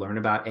attend to learn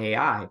about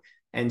AI?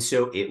 And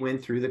so it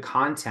went through the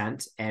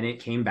content and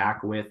it came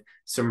back with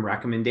some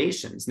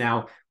recommendations.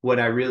 Now, what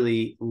I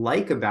really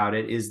like about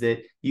it is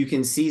that you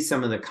can see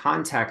some of the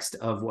context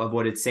of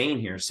what it's saying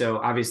here. So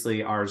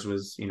obviously ours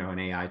was, an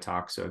AI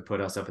talk, so it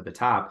put us up at the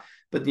top.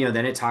 But,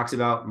 then it talks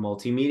about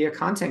multimedia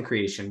content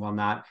creation. While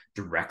not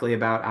directly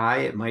about AI,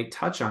 it might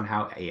touch on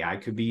how AI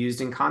could be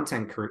used in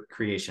content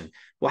creation.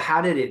 Well,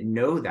 how did it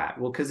know that?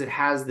 Well, because it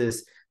has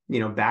this,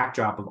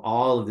 backdrop of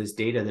all of this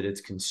data that it's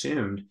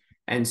consumed.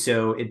 And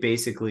so it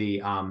basically,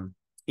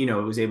 it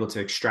was able to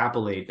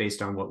extrapolate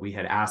based on what we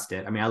had asked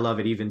it. I mean, I love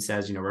it even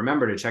says,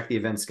 remember to check the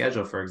event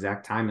schedule for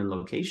exact time and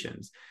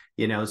locations,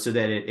 so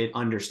that it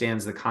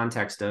understands the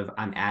context of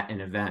I'm at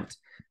an event.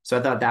 So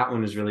I thought that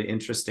one was really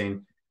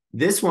interesting.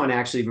 This one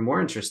actually even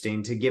more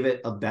interesting, to give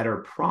it a better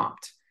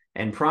prompt.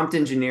 And prompt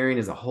engineering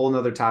is a whole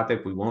nother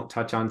topic we won't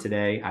touch on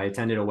today. I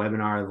attended a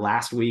webinar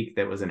last week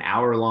that was an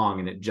hour long,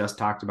 and it just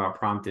talked about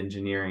prompt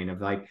engineering of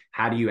like,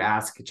 how do you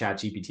ask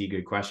ChatGPT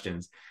good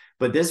questions?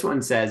 But this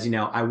one says,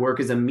 I work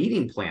as a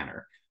meeting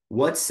planner.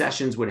 What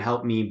sessions would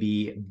help me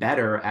be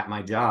better at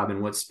my job,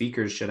 and what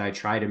speakers should I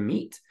try to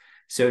meet?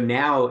 So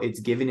now it's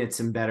giving it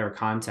some better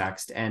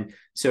context. And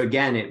so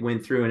again, it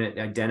went through and it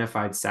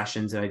identified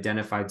sessions, it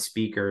identified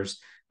speakers,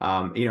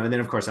 and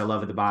then of course I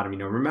love at the bottom,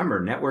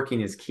 remember,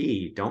 networking is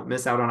key. Don't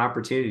miss out on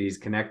opportunities.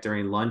 Connect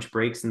during lunch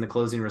breaks and the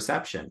closing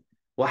reception.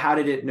 Well, how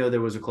did it know there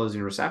was a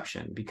closing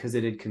reception? Because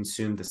it had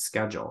consumed the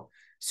schedule.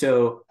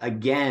 So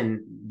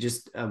again,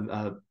 just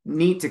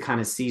neat to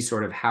kind of see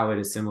sort of how it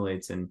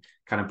assimilates and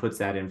kind of puts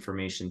that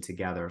information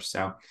together.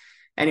 So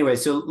anyway,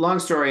 so long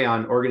story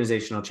on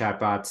organizational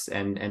chatbots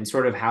and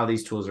sort of how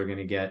these tools are going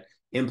to get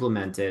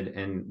implemented.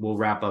 And we'll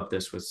wrap up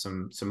this with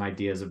some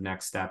ideas of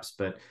next steps.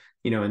 But,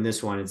 in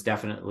this one, it's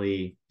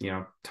definitely,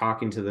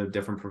 talking to the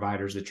different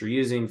providers that you're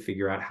using,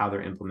 figure out how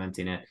they're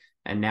implementing it.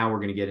 And now we're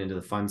going to get into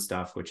the fun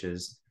stuff, which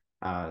is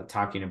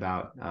talking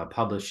about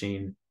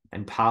publishing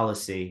and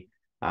policy.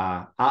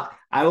 I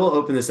will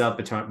open this up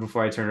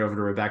before I turn it over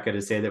to Rebecca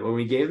to say that when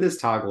we gave this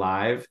talk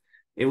live,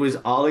 it was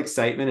all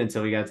excitement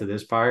until we got to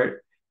this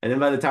part. And then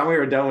by the time we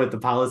were done with the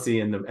policy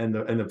and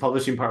the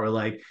publishing part, we're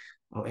like,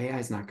 oh, AI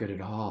is not good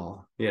at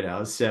all,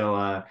 So,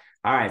 all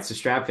right, so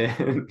strap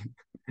in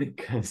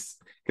because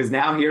because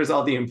now here's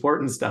all the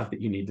important stuff that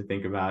you need to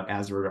think about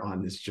as we're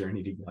on this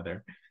journey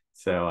together.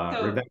 So,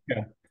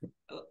 Rebecca,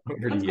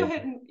 over to let's you. go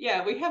ahead and,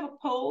 yeah, we have a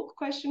poll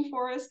question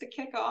for us to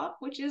kick off,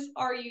 which is,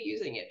 are you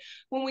using it?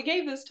 When we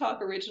gave this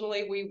talk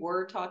originally, we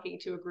were talking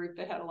to a group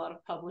that had a lot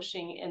of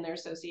publishing in their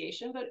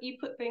association, but you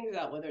put things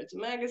out, whether it's a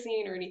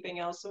magazine or anything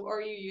else. So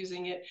are you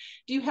using it?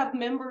 Do you have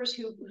members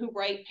who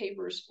write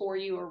papers for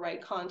you or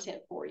write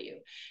content for you?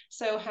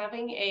 So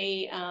having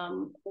a,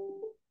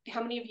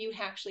 how many of you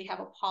actually have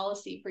a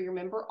policy for your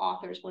member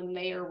authors when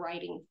they are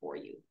writing for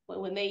you,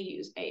 when they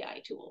use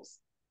AI tools?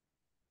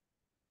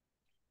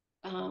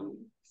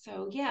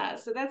 So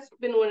that's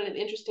been one of the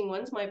interesting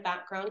ones. My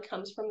background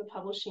comes from the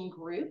publishing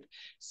group.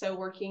 So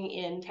working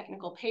in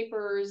technical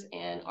papers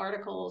and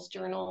articles,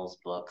 journals,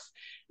 books,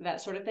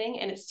 that sort of thing.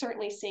 And it's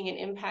certainly seeing an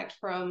impact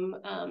from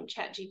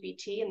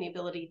ChatGPT and the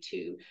ability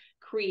to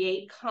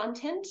create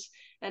content.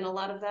 And a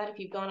lot of that, if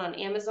you've gone on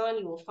Amazon,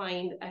 you will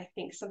find, I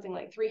think, something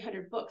like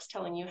 300 books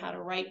telling you how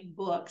to write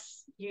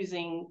books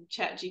using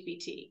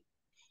ChatGPT.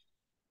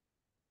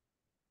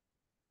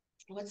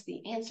 What's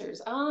the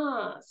answers?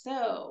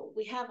 So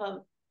we have a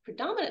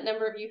predominant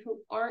number of you who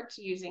aren't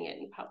using it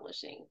in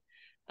publishing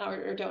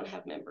or don't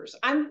have members.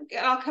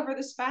 I'll cover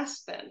this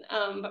fast then,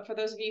 but for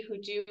those of you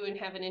who do and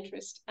have an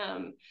interest,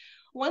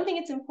 one thing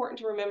it's important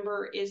to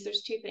remember is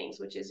there's two things,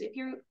 which is if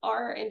you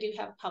are and do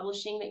have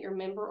publishing that your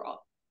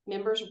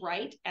members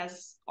write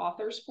as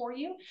authors for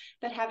you,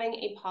 that having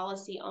a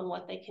policy on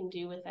what they can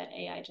do with that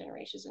AI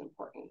generation is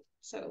important.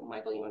 So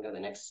Michael, you want to go to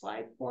the next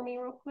slide for me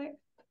real quick?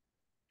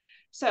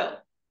 So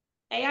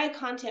AI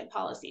content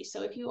policy.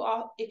 So if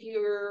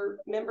your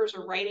members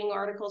are writing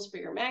articles for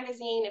your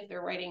magazine, if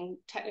they're writing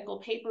technical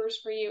papers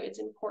for you, it's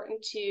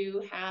important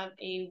to have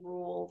a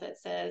rule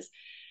that says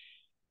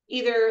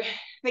either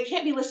they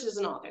can't be listed as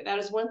an author. That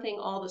is one thing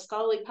all the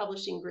scholarly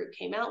publishing group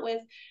came out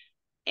with.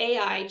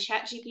 AI,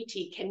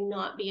 ChatGPT,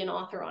 cannot be an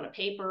author on a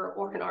paper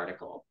or an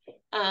article.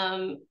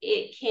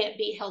 It can't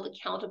be held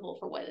accountable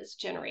for what is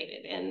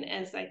generated. And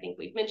as I think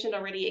we've mentioned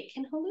already, it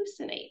can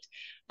hallucinate.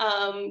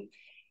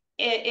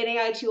 An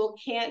AI tool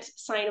can't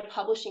sign a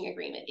publishing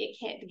agreement. It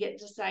can't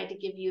decide to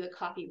give you the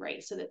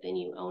copyright so that then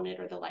you own it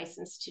or the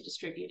license to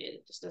distribute it.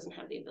 It just doesn't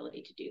have the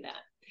ability to do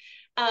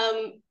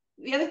that.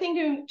 The other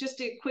thing,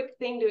 just a quick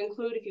thing to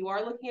include if you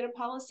are looking at a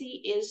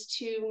policy, is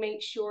to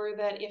make sure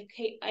that if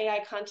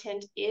AI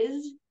content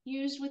is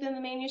used within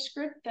the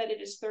manuscript, that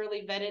it is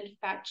thoroughly vetted,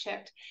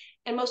 fact-checked,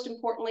 and most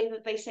importantly,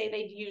 that they say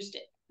they've used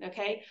it.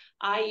 Okay,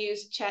 I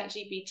used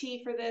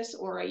ChatGPT for this,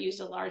 or I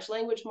used a large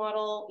language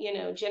model,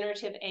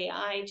 generative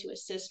AI to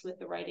assist with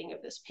the writing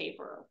of this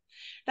paper.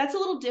 That's a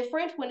little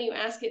different when you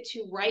ask it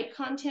to write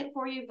content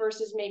for you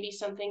versus maybe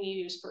something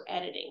you use for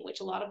editing, which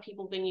a lot of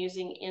people have been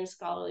using in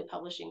scholarly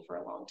publishing for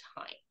a long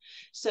time.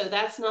 So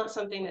that's not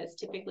something that's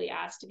typically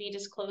asked to be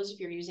disclosed if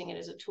you're using it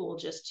as a tool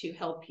just to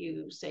help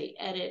you, say,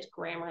 edit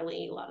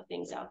Grammarly, a lot of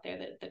things out there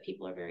that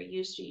people are very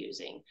used to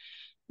using.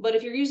 But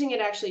if you're using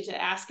it actually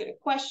to ask it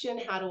a question,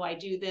 how do I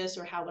do this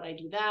or how would I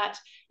do that?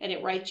 And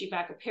it writes you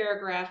back a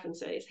paragraph and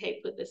says,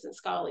 hey, put this in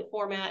scholarly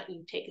format, and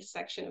you take a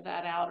section of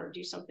that out or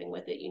do something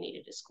with it, you need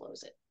to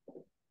disclose it.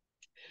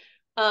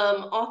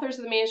 Authors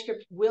of the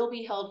manuscript will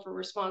be held for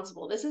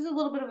responsible. This is a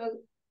little bit of a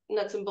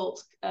nuts and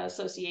bolts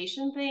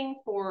association thing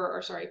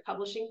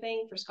publishing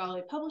thing for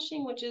scholarly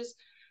publishing, which is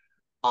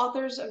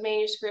authors of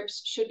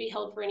manuscripts should be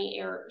held for any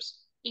errors.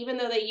 Even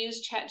though they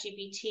use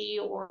ChatGPT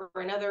or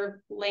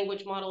another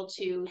language model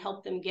to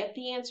help them get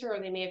the answer, or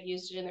they may have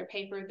used it in their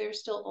paper, they're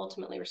still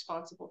ultimately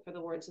responsible for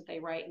the words that they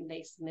write and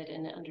they submit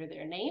in under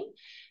their name.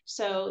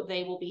 So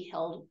they will be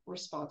held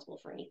responsible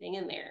for anything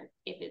in there.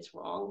 If it's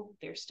wrong,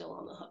 they're still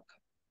on the hook.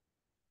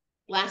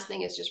 Last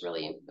thing is just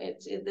really,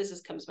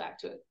 comes back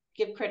to it.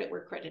 Give credit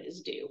where credit is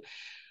due.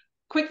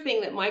 Quick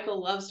thing that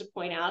Michael loves to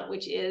point out,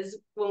 which is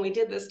when we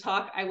did this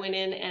talk, I went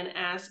in and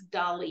asked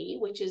DALL-E,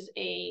 which is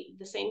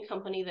the same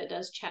company that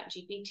does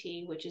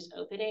ChatGPT, which is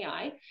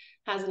OpenAI,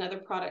 has another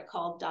product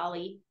called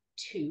DALL-E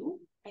 2,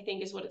 I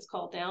think is what it's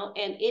called now.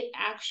 And it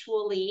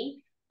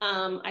actually,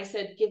 I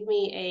said, give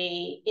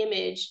me an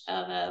image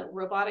of a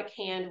robotic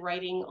hand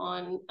writing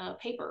on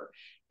paper.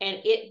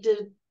 And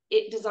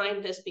it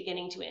designed this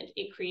beginning to end.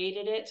 It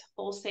created it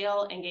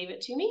wholesale and gave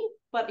it to me.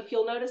 But if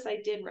you'll notice, I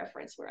did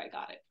reference where I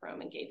got it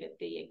from and gave it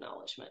the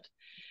acknowledgement.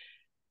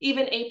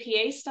 Even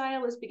APA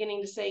style is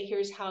beginning to say,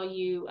 here's how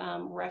you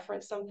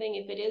reference something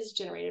if it is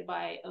generated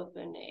by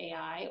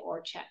OpenAI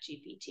or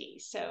ChatGPT.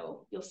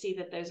 So you'll see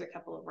that there's a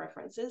couple of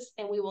references,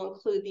 and we will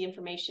include the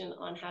information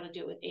on how to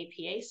do it with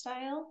APA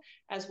style,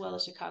 as well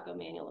as Chicago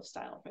Manual of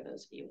Style for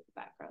those of you with a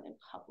background in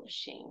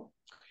publishing.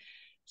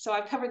 So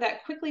I've covered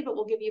that quickly, but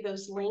we'll give you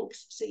those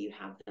links so you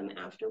have them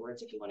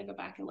afterwards if you want to go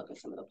back and look at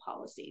some of the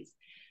policies.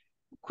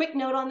 Quick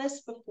note on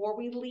this before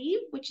we leave,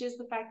 which is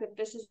the fact that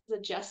this is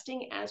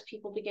adjusting as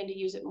people begin to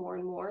use it more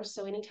and more.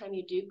 So anytime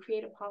you do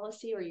create a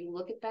policy or you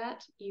look at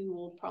that, you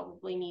will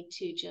probably need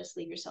to just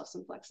leave yourself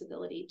some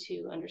flexibility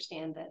to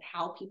understand that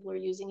how people are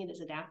using it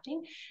is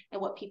adapting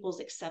and what people's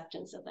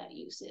acceptance of that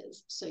use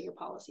is. So your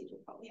policies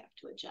will probably have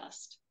to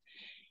adjust.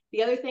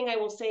 The other thing I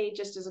will say,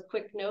 just as a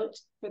quick note,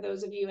 for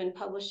those of you in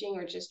publishing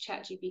or just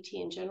ChatGPT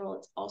in general,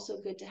 it's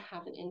also good to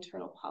have an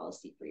internal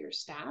policy for your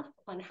staff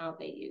on how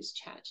they use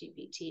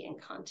ChatGPT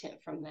and content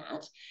from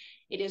that.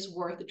 It is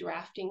worth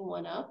drafting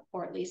one up,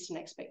 or at least an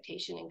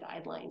expectation and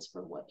guidelines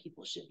for what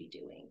people should be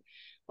doing.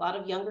 A lot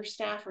of younger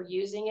staff are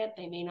using it.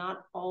 They may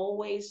not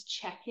always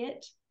check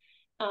it,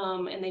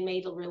 and they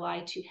may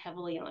rely too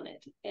heavily on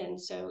it. And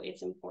so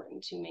it's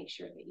important to make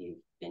sure that you've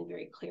been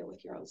very clear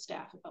with your own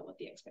staff about what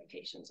the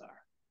expectations are.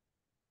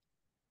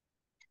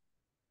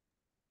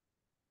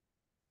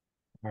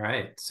 All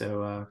right.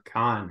 So,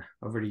 Khan,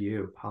 over to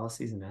you.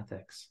 Policies and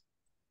ethics.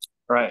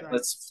 All right,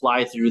 let's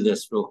fly through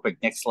this real quick.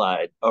 Next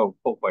slide. Oh,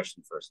 poll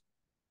question first.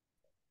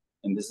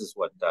 And this is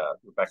what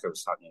Rebecca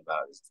was talking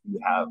about, is you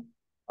have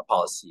a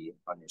policy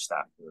on your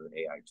staff for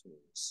AI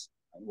tools.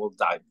 And we'll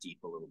dive deep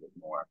a little bit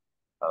more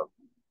of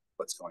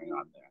what's going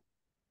on there.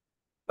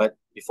 But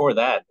before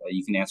that,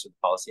 you can answer the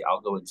policy.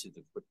 I'll go into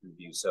the quick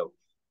review. So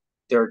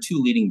there are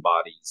two leading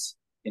bodies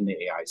in the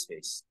AI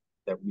space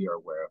that we are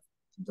aware of,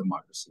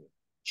 democracy.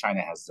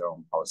 China has their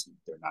own policy.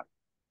 They're not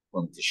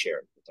willing to share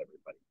it with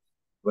everybody.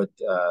 But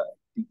the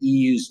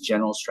EU's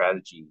general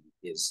strategy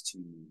is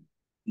to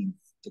be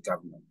the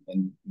government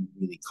and be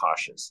really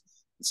cautious.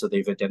 And so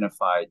they've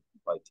identified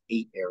like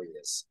 8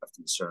 areas of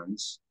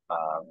concerns.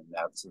 And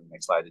that's the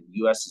next slide. And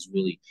the US is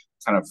really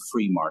kind of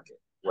free market,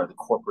 where the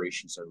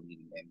corporations are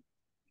leading and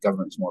the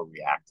government's more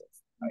reactive,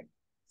 right?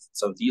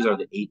 So these are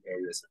the 8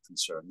 areas of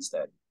concerns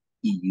that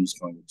EU is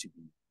going to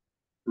be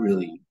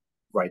really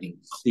writing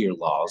clear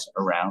laws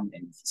around.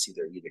 And you can see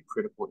they're either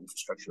critical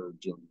infrastructure or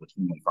dealing with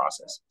human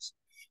processes.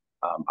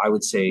 I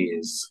would say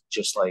is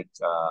just like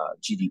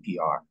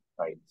GDPR,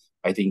 right?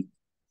 I think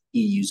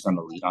EU is going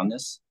to lead on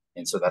this.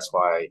 And so that's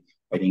why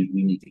I think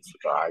we need to keep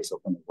our eyes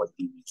open on what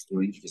EU is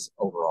doing, because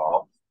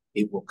overall,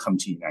 it will come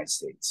to the United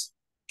States.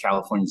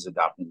 California's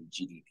adopting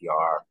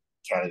GDPR.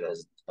 Canada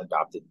has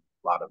adopted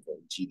a lot of the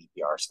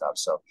GDPR stuff.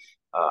 So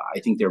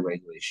I think their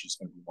regulation is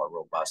going to be more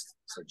robust.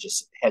 So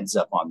just heads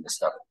up on this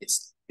stuff.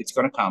 It's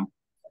going to come,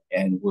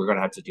 and we're going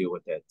to have to deal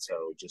with it.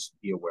 So just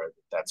be aware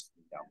that that's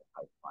coming down the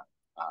pipeline.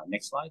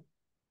 Next slide.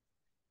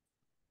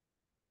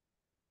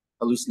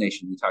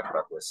 Hallucination. We talked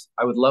about this.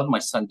 I would love my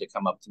son to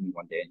come up to me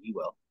one day, and he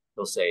will.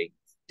 He'll say,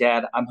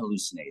 "Dad, I'm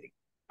hallucinating.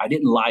 I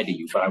didn't lie to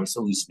you, but I was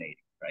hallucinating,"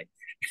 right?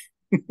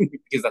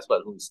 Because that's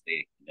what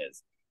hallucinating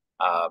is.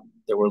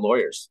 There were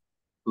lawyers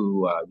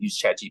who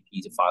used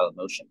ChatGPT to file a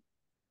motion,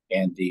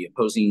 and the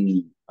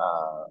opposing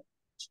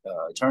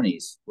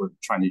attorneys were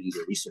trying to do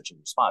their research and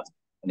response,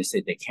 and they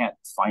said they can't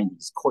find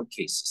these court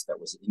cases that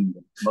was in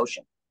the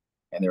motion,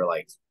 and they're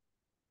like,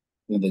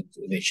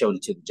 they showed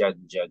it to the judge.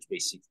 The judge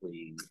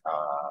basically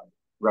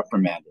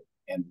reprimanded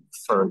and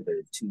referred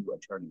the 2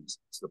 attorneys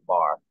to the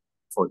bar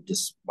for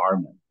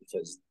disbarment,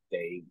 because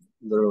they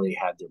literally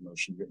had their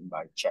motion written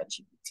by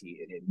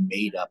ChatGPT and it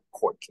made up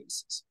court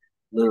cases.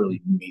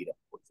 Literally made up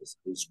court cases.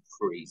 It was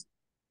crazy.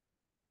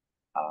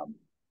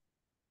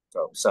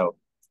 So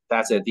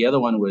that's it. The other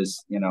one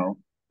was, you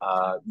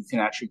can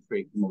actually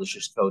create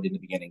malicious code in the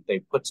beginning. They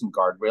put some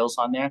guardrails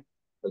on there,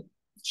 but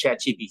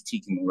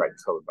ChatGPT can write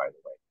code, by the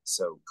way.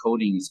 So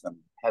coding is going to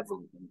be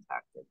heavily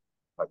impacted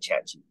by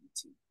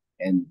ChatGPT.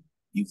 And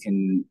you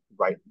can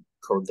write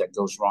code that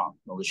goes wrong,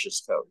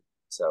 malicious code.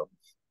 So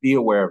be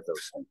aware of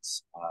those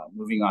things.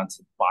 Moving on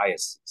to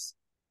biases.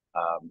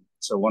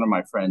 So one of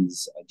my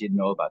friends didn't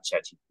know about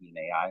ChatGPT and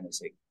AI, and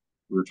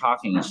we were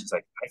talking, and she's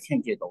like, I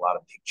can't get a lot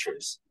of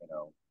pictures,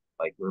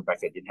 like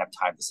Rebecca didn't have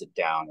time to sit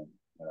down and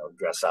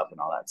dress up and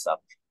all that stuff.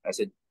 And I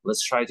said,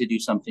 let's try to do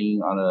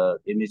something on an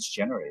image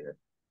generator.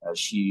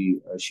 She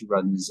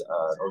runs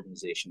an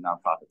organization,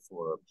 nonprofit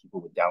for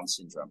people with Down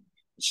syndrome.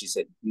 And she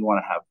said, we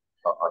want to have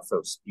our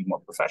folks be more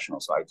professional.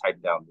 So I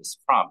typed down this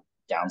prompt,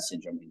 Down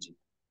syndrome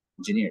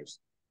engineers.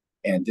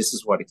 And this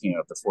is what it came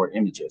up, the 4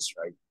 images,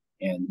 right?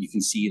 And you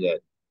can see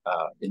that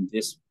in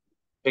this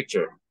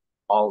picture,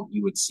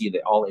 you would see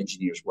that all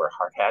engineers wear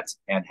hard hats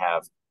and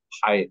have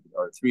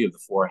 3 of the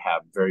 4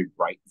 have very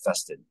bright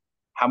vested.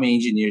 How many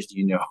engineers do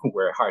you know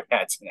wear hard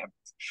hats and have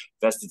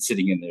vested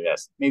sitting in their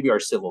desk? Maybe our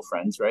civil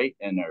friends, right?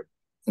 And our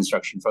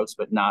construction folks,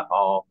 but not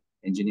all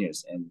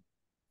engineers. And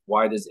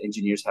why does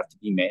engineers have to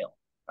be male,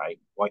 right?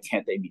 Why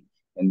can't they be?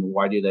 And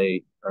why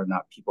are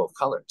not people of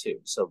color too?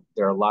 So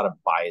there are a lot of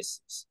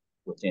biases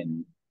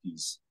within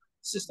these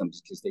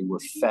systems because they were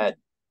fed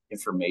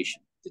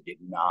information that did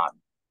not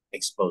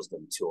expose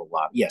them to a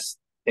lot. Yes,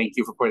 thank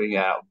you for pointing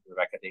out,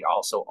 Rebecca. They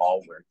also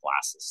all wear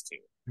glasses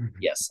too. Mm-hmm.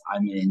 Yes,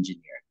 I'm an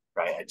engineer,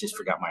 right? I just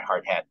forgot my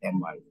hard hat and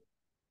my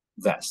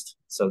vest.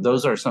 So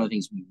those are some of the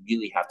things we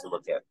really have to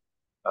look at.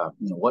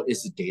 What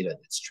is the data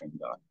that's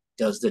trained on?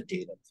 Does the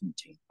data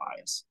contain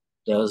bias?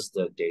 Does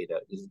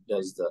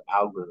the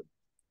algorithm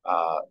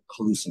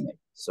hallucinate?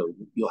 So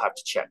you'll have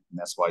to check, and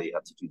that's why you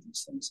have to do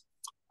these things.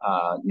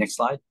 Next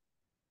slide.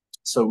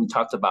 So we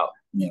talked about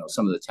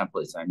some of the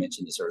templates. I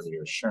mentioned this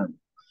earlier.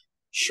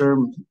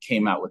 SHRM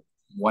came out with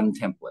one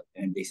template,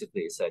 and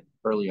basically it said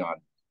early on,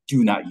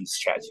 do not use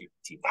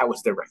ChatGPT. That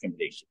was their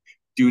recommendation.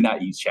 do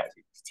not use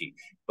ChatGPT.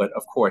 But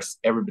of course,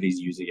 everybody's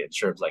using it.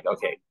 Sure, it's like,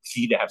 okay,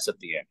 you need to have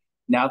something in.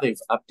 Now they've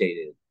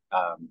updated.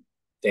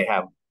 They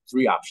have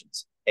three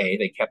options. A,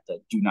 they kept the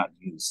do not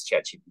use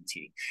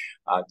ChatGPT.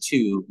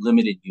 Two,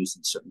 limited use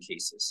in certain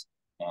cases.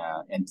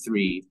 And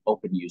three,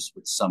 open use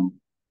with some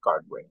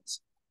guardrails.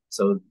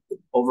 So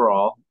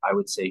overall, I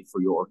would say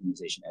for your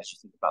organization, as you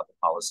think about the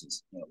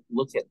policies,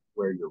 look at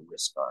where your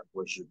risks are.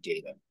 Where's your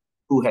data?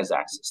 Who has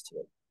access to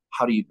it?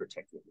 How do you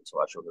protect your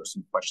intellectual? There are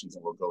some questions,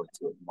 and we'll go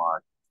into it.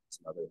 Mark,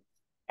 some other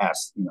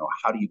asks,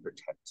 how do you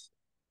protect?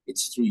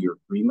 It's through your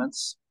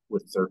agreements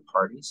with third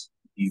parties.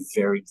 Be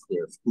very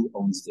clear of who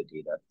owns the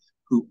data,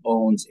 who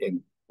owns,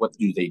 and what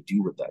do they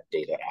do with that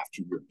data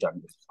after you're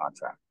done with the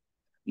contract.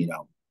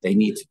 They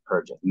need to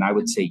purge it. And I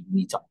would say you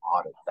need to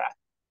audit that,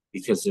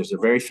 because there's a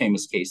very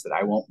famous case that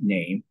I won't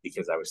name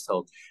because I was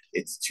told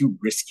it's too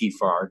risky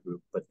for our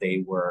group, but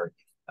they were,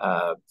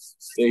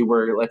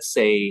 let's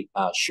say,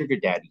 a sugar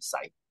daddy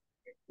site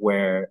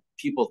where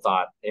people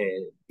thought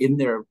in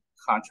their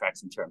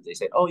contracts and terms, they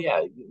said, oh yeah,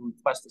 you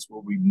request this,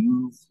 we'll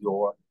remove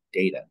your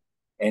data.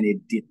 And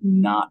it did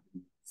not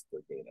remove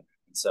their data.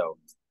 And so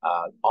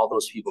all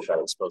those people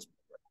got exposed.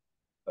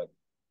 But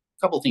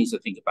a couple of things to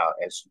think about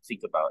as you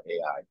think about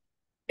AI.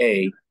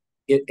 AI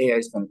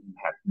is going to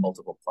impact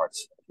multiple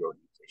parts of your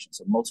organization.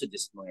 So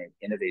multidisciplinary,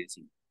 innovative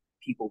team,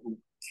 people who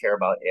care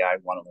about AI,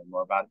 want to learn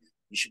more about it,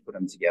 you should put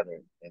them together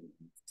and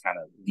kind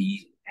of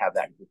have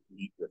that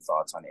lead your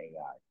thoughts on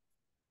AI.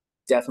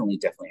 Definitely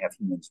have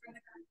humans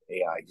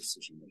AI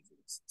decision making,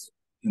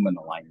 human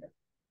alignment,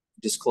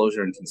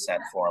 disclosure and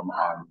consent form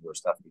on your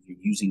stuff. If you're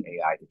using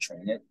AI to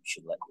train it, you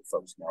should let your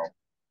folks know.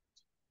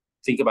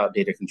 Think about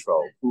data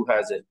control. Who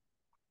has it?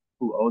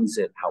 Who owns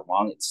it? How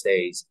long it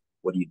stays?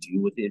 What do you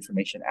do with the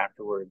information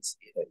afterwards?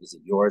 Is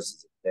it yours?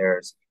 Is it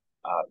theirs?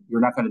 You're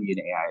not going to be an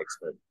AI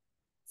expert.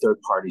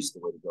 Third parties the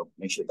way to go.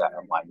 Make sure that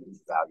alignment is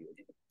valued.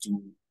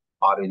 Do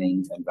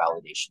auditing and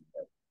validation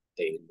that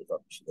they live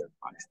up to their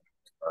contract.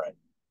 All right.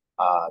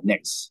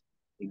 Next,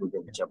 I think we're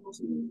going to jump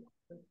to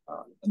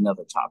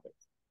another topic.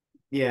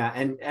 Yeah,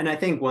 and I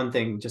think one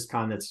thing, just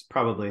Con, that's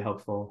probably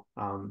helpful,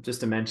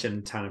 just to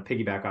mention, kind of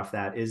piggyback off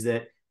that, is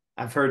that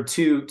I've heard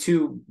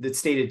two that's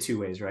stated two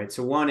ways, right?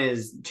 So one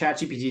is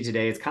ChatGPT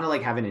today, it's kind of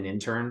like having an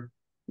intern,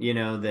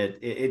 that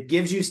it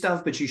gives you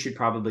stuff, but you should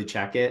probably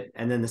check it.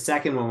 And then the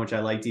second one, which I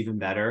liked even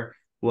better,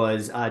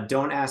 was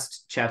don't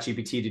ask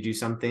ChatGPT to do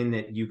something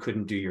that you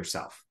couldn't do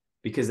yourself,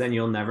 because then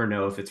you'll never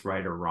know if it's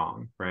right or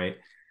wrong, right?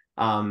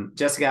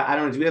 Jessica, I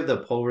don't know, do we have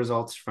the poll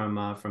results from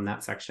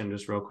that section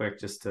just real quick,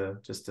 just to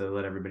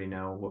let everybody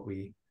know what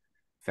we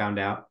found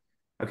out?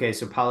 Okay,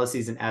 so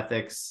policies and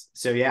ethics.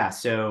 So yeah,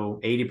 so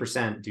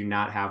 80% do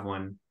not have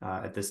one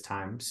at this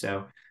time.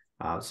 So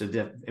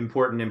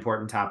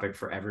important topic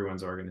for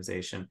everyone's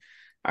organization.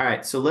 All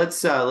right, so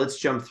let's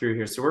jump through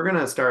here. So we're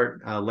gonna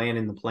start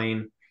landing the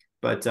plane,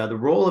 but the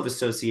role of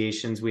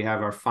associations, we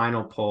have our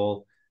final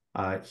poll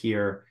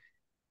here.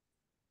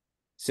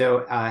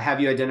 So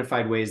have you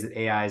identified ways that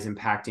AI is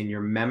impacting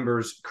your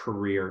members'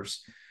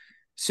 careers?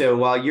 So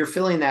while you're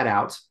filling that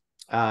out,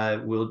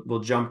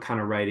 we'll jump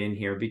kind of right in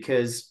here,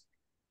 because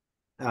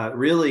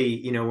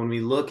really, when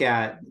we look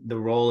at the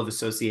role of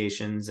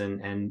associations,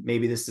 and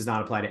maybe this does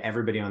not apply to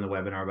everybody on the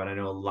webinar, but I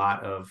know a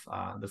lot of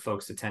the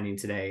folks attending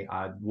today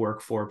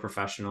work for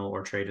professional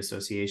or trade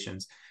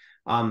associations.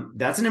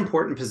 That's an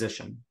important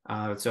position.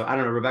 So I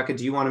don't know, Rebecca,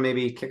 do you want to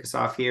maybe kick us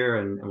off here,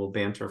 and we'll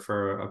banter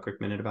for a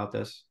quick minute about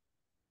this?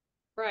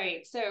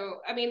 Right. So,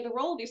 I mean, the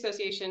role of the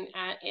association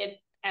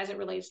as it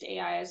relates to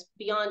AI is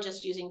beyond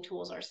just using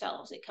tools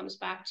ourselves. It comes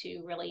back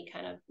to really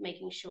kind of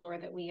making sure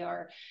that we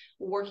are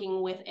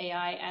working with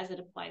AI as it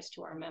applies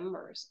to our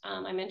members.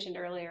 I mentioned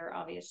earlier,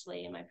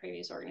 obviously, in my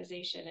previous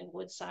organization in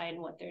Woodside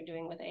and what they're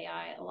doing with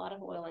AI, a lot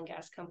of oil and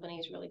gas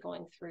companies really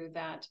going through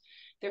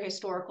their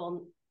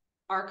historical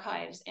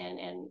archives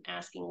and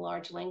asking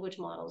large language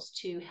models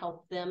to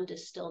help them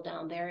distill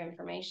down their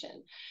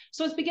information.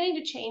 So it's beginning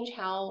to change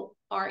how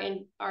our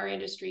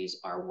industries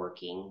are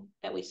working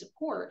that we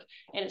support,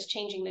 and it's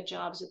changing the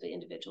jobs of the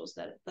individuals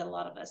that a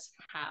lot of us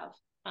have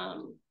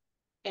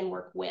and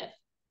work with.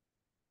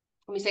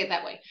 Let me say it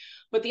that way.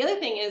 But the other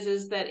thing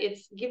is that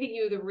it's giving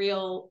you the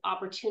real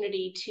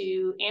opportunity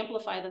to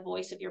amplify the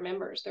voice of your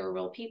members. They're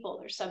real people.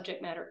 They're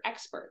subject matter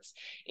experts.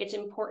 It's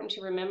important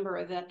to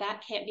remember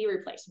that can't be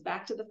replaced.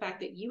 Back to the fact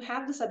that you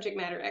have the subject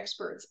matter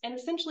experts, and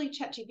essentially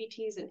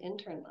ChatGPT is an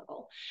intern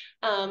level.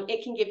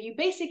 It can give you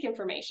basic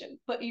information,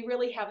 but you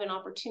really have an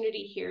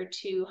opportunity here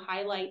to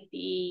highlight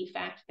the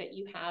fact that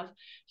you have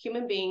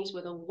human beings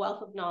with a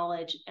wealth of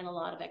knowledge and a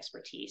lot of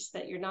expertise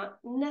that you're not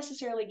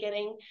necessarily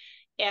getting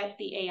at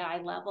the AI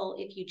level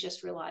if you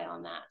just rely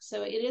on that.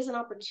 So it is an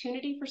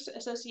opportunity for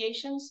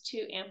associations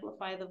to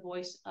amplify the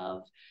voice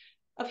of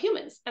of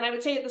humans. And I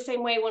would say it the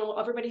same way when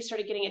everybody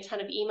started getting a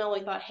ton of email,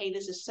 we thought, hey,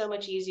 this is so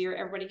much easier.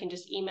 Everybody can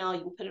just email,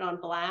 you can put it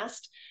on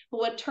blast. But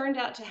what turned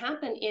out to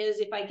happen is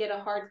if I get a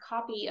hard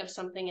copy of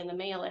something in the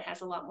mail, it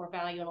has a lot more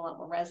value and a lot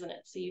more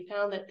resonance. So you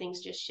found that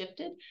things just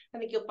shifted. I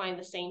think you'll find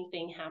the same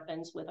thing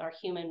happens with our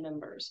human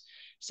members.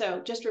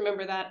 So just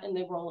remember that in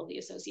the role of the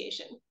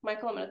association.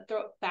 Michael, I'm going to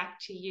throw it back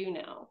to you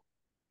now.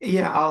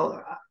 Yeah,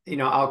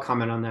 I'll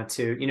comment on that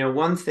too.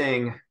 One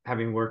thing,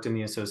 having worked in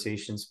the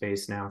association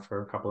space now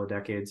for a couple of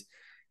decades,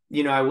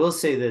 I will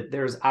say that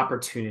there's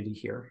opportunity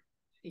here.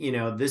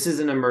 This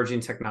is an emerging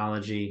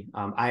technology.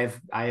 I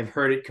have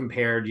heard it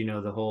compared,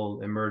 the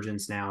whole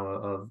emergence now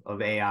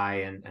of AI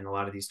and a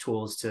lot of these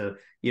tools to,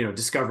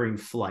 discovering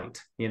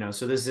flight,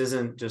 so this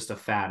isn't just a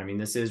fad. I mean,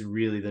 this is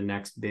really the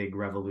next big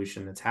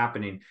revolution that's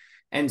happening.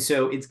 And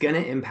so it's going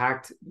to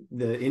impact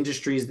the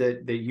industries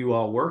that you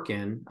all work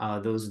in,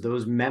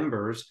 those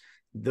members.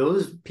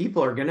 Those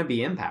people are going to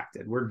be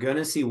impacted. We're going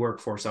to see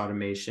workforce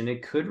automation.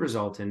 It could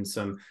result in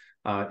some,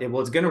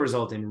 it's going to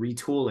result in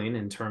retooling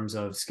in terms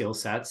of skill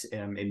sets.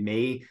 It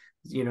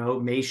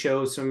may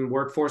show some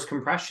workforce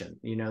compression.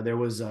 There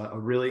was a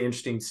really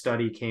interesting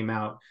study came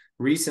out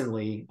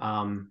recently,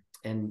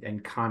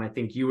 and Con, I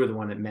think you were the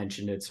one that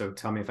mentioned it, so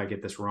tell me if I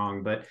get this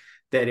wrong, but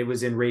that it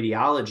was in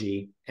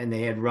radiology, and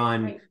they had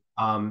run Right.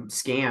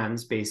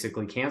 Scans,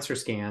 basically cancer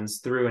scans,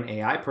 through an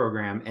AI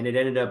program, and it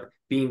ended up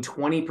being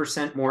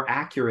 20% more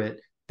accurate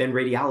than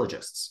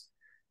radiologists.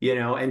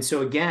 And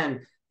so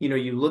again,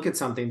 you look at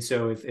something.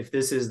 So if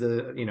this is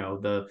the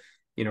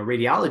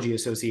radiology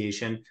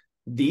association,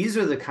 these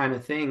are the kind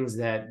of things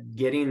that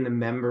getting the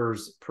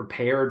members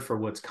prepared for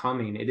what's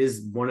coming. It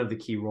is one of the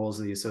key roles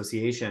of the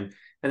association.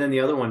 And then the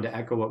other one, to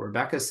echo what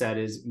Rebecca said,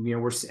 is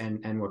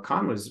and what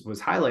Con was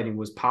highlighting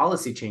was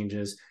policy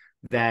changes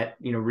that,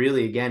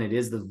 really, again, it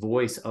is the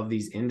voice of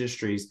these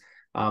industries.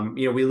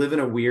 We live in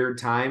a weird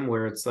time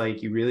where it's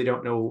like you really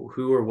don't know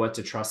who or what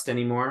to trust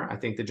anymore. I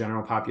think the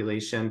general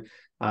population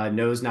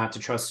knows not to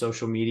trust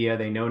social media.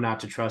 They know not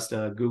to trust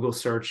a Google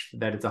search,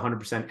 that it's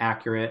 100%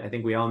 accurate. I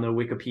think we all know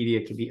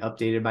Wikipedia can be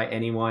updated by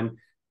anyone.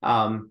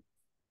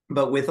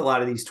 But with a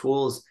lot of these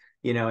tools,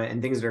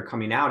 and things that are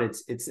coming out,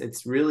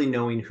 it's really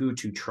knowing who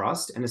to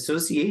trust. And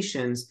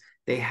associations,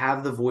 they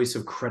have the voice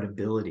of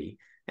credibility.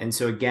 And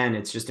so again,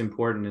 it's just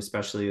important,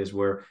 especially as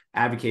we're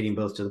advocating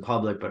both to the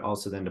public, but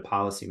also then to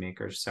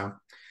policymakers. So,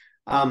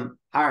 all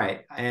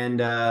right. And,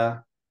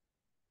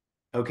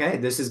 okay,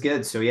 this is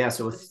good. So yeah,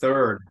 so a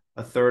third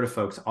of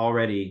folks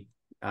already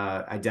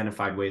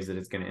identified ways that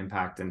it's going to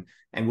impact,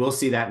 and we'll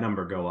see that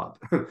number go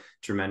up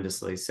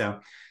tremendously.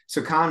 So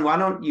Con, why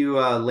don't you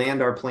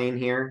land our plane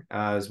here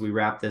as we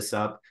wrap this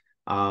up,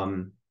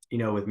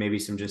 with maybe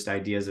some just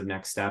ideas of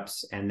next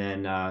steps, and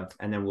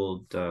then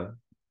we'll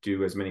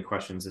do as many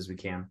questions as we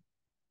can.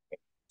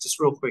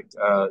 Just real quick,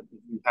 if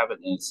you have it,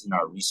 it's in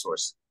our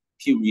resource.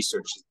 Pew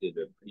Research did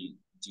a pretty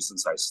decent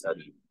sized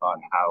study on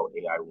how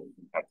AI will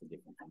impact the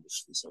different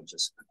industries. So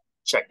just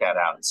check that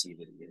out and see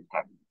if it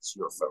impacts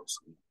your folks.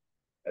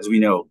 As we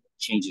know,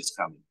 change is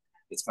coming.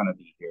 It's going to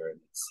be here, and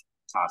it's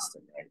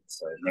constant, right?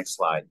 So next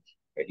slide.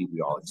 I think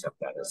we all accept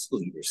that as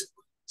leaders.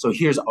 So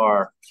here's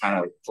our kind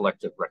of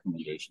collective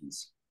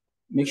recommendations.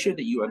 Make sure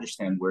that you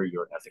understand where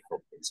your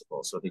ethical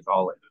principles. So they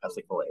call it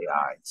ethical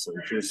AI. So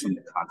here's some of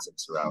the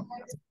concepts around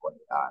ethical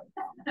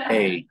AI.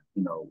 A,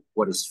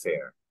 what is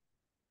fair?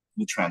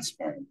 Be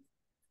transparent.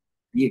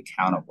 Be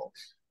accountable,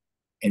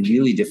 and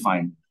really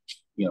define,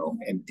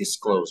 and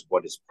disclose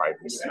what is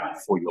privacy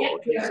for your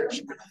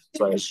organization.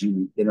 So as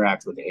you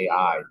interact with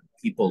AI,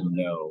 people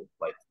know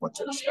what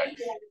to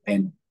expect,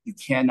 and you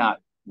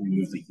cannot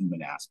remove the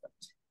human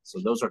aspect. So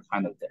those are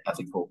kind of the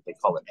ethical. They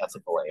call it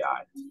ethical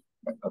AI.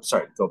 I'm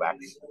sorry. Go back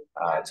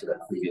to the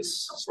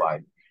previous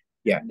slide.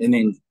 Yeah, and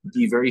then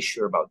be very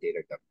sure about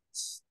data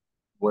governance.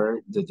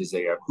 Where the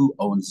data, who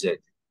owns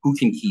it, who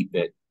can keep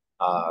it.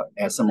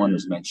 As someone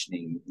was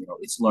mentioning,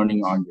 it's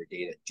learning on your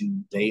data.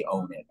 Do they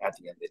own it at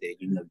the end of the day?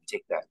 You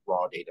take that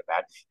raw data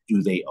back.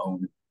 Do they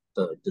own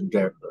the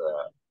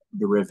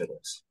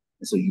derivatives?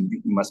 And so you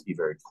must be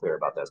very clear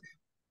about that.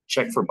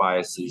 Check for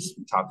biases.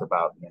 We talked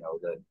about,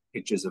 the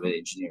pictures of an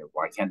engineer.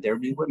 Why can't there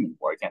be women?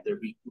 Why can't there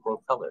be people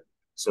of color?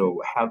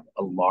 So have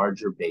a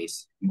larger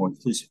base, more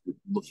inclusive group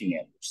looking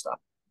at your stuff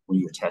when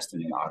you're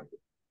testing and auditing.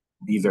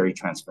 Be very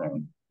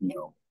transparent,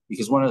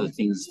 because one of the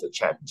things that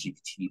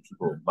ChatGPT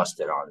people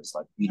busted on is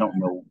we don't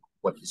know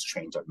what is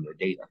trained on your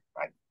data,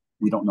 right?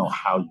 We don't know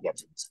how you get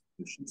to these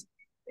conclusions.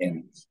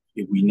 And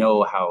if we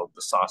know how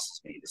the sauce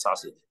is made,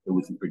 then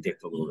we can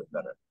predict a little bit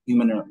better.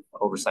 Human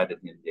oversight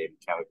at the end of the day,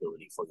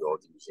 accountability for your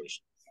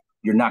organization.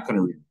 You're not going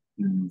to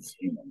remove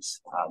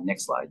humans.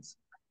 Next slides.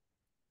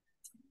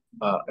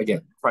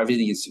 Again,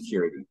 privacy and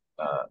security.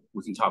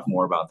 We can talk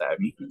more about that. I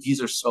mean,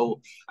 these are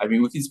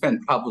we can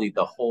spend probably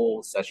the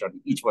whole session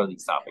on each one of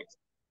these topics.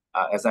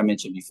 As I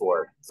mentioned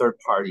before, third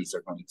parties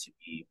are going to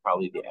be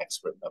probably the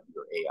expert of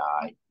your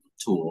AI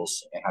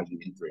tools and how you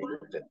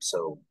integrate with them.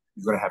 So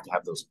you're going to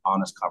have those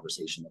honest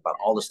conversations about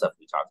all the stuff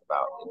we talked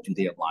about, and do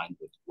they align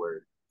with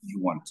where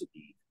you want to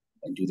be,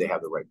 and do they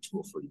have the right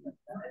tool for you?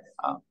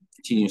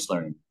 continuous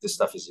learning. This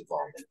stuff is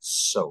evolving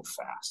so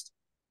fast.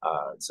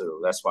 So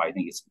that's why I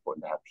think it's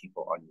important to have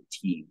people on your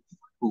team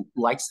who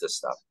likes this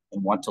stuff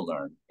and want to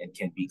learn and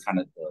can be kind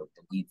of the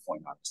lead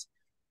point on this.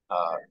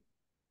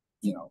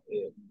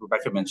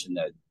 Rebecca mentioned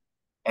that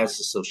as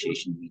an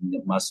association,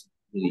 we must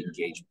really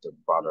engage with the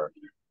broader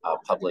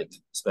public,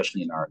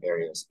 especially in our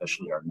area,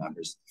 especially our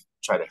members,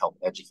 try to help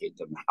educate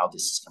them how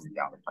this is coming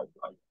down the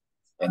pipeline.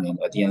 And then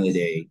at the end of the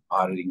day,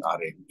 auditing,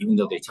 even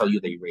though they tell you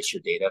they erase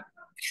your data,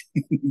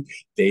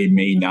 they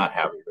may not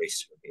have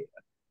erased your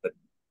data. But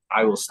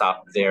I will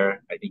stop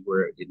there. I think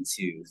we're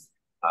into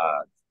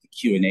the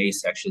Q&A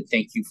section.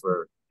 Thank you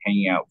for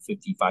hanging out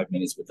 55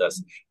 minutes with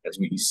us as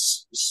we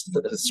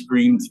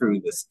scream through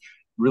this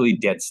really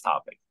dense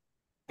topic.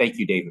 Thank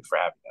you, David, for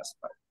having us.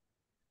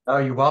 Oh,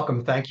 you're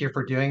welcome. Thank you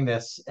for doing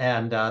this.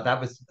 And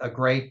that was a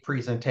great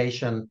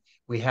presentation.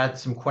 We had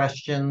some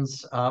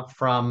questions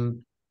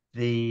from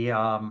the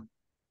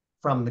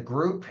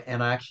group,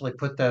 and I actually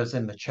put those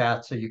in the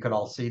chat so you could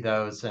all see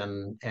those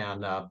and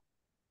have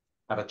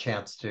a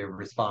chance to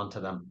respond to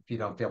them if you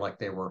don't feel like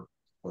they were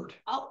heard.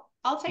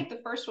 I'll take the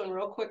first one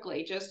real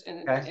quickly,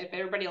 if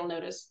everybody will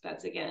notice,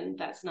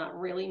 that's not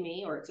really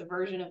me, or it's a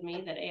version of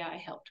me that AI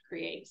helped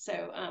create.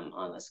 So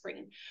on the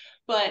screen,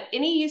 but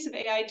any use of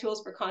AI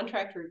tools for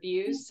contract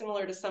reviews,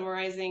 similar to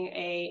summarizing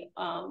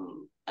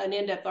an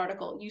in-depth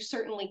article, you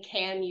certainly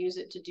can use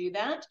it to do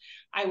that.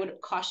 I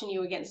would caution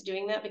you against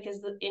doing that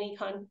because any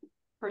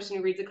person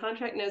who reads a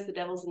contract knows the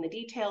devil's in the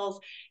details,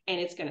 and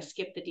it's going to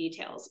skip the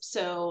details.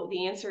 So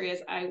the answer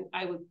is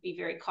I would be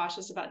very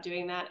cautious about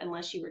doing that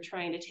unless you were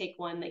trying to take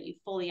one that you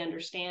fully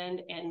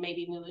understand and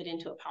maybe move it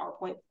into a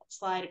PowerPoint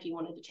slide if you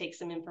wanted to take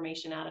some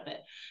information out of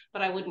it.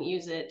 But I wouldn't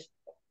use it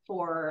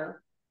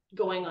for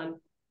going on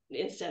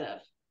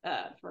instead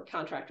of for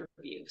contract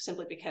review,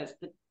 simply because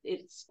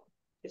it's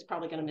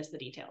probably going to miss the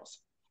details.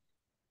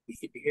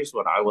 Here's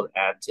what I will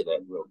add to that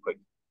real quick.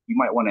 You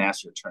might want to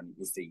ask your attorney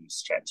if they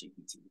use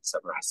ChatGPT to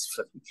summarize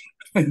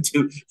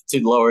to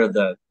lower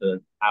the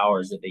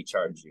hours that they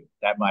charge you.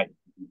 That might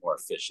be more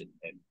efficient,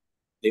 and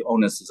the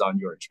onus is on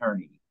your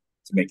attorney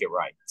to make it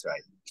right.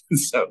 Right.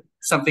 So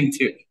something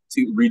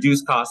to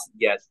reduce costs,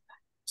 yet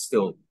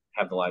still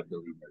have the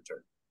liability in your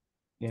attorney.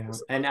 Yeah,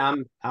 and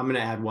I'm going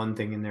to add one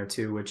thing in there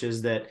too, which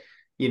is that,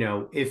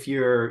 if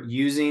you're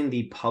using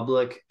the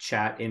public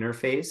chat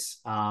interface,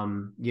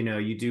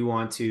 you do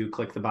want to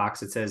click the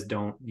box that says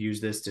don't use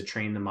this to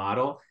train the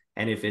model.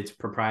 And if it's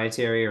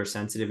proprietary or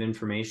sensitive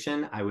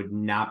information, I would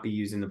not be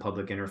using the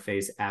public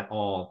interface at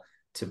all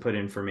to put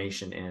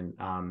information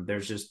in.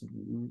 There's just,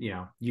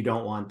 you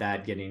don't want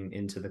that getting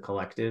into the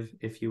collective,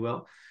 if you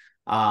will.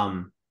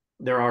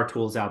 There are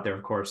tools out there,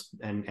 of course,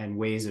 and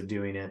ways of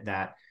doing it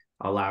that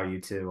allow you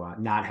to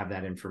not have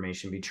that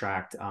information be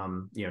tracked.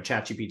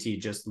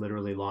 ChatGPT just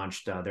literally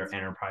launched their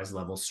enterprise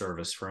level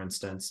service, for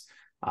instance.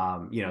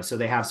 So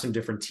they have some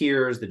different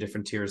tiers. The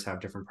different tiers have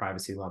different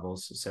privacy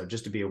levels. So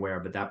just to be aware,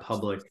 but that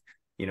public,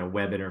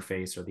 web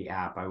interface or the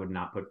app, I would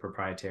not put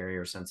proprietary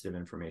or sensitive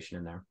information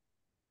in there.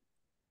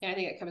 Yeah, I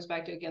think it comes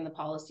back to, again, the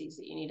policies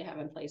that you need to have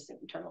in place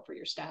internal for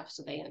your staff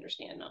so they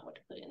understand not what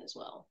to put in as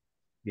well.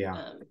 Yeah,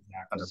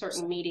 exactly.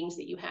 Certain meetings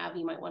that you have,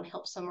 you might want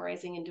help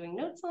summarizing and doing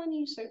notes on.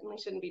 You certainly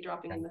shouldn't be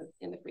dropping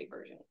in the free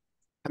version.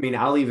 I mean,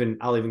 I'll even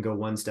go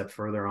one step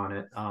further on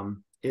it.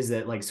 Is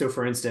that so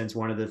for instance,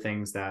 one of the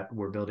things that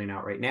we're building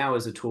out right now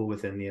is a tool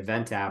within the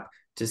event app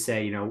to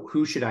say,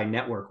 who should I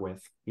network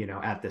with,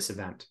 at this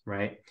event,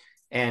 right?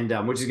 And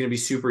which is going to be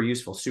super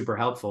useful, super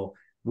helpful.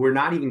 We're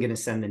not even going to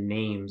send the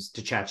names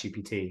to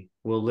ChatGPT.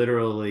 We'll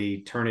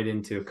literally turn it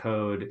into a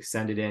code,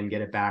 send it in,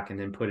 get it back, and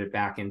then put it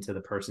back into the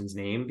person's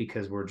name,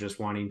 because we're just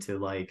wanting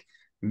to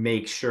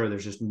make sure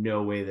there's just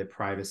no way that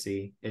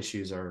privacy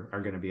issues are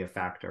going to be a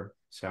factor.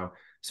 So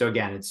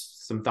again,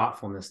 it's some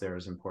thoughtfulness there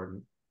is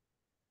important.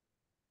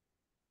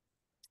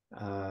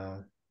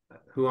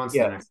 Who wants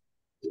the next?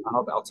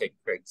 I'll take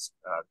Craig's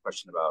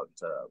question about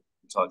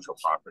intellectual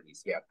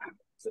properties. Yeah,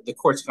 the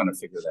court's going to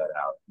figure that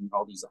out. And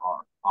all these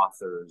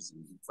authors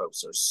and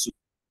folks are super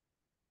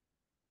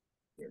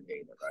their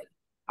data, right?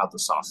 How the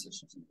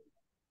sausage is.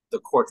 The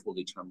courts will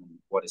determine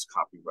what is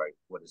copyright,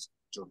 what is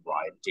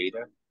derived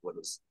data, what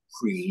is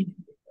created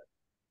data,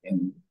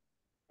 and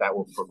that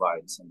will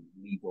provide some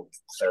legal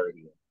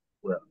clarity of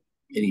where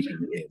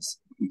anything is.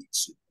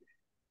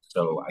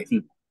 So I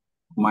think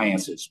my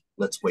answer is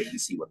let's wait and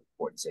see what the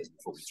court says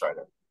before we try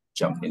to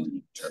jump in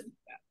and determine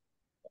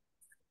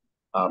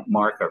that.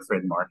 Mark, our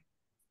friend Mark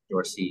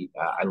Dorsey,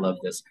 I love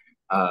this.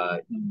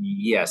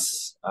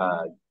 Yes,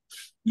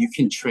 you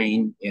can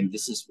train, and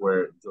this is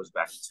where it goes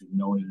back to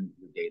knowing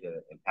your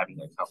data and having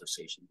a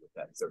conversation with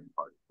that third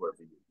party, wherever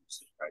you're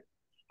using, right?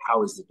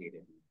 How is the data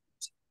being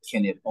used?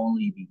 Can it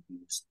only be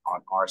used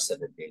on our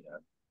set of data?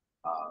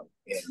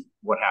 And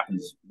what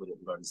happens when it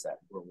learns that?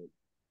 Well,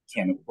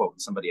 can,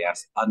 quote, somebody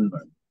asks,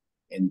 unlearn?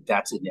 And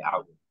that's in the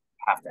algorithm.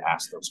 You have to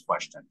ask those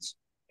questions.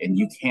 And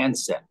you can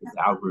set the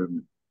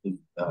algorithm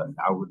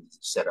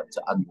set up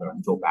to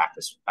unlearn, go back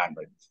this time.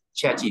 Like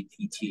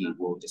ChatGPT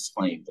will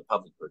display the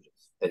public version.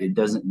 that it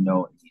doesn't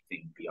know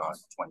anything beyond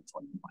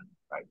 2021,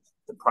 right?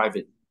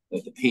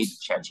 The paid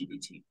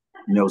ChatGPT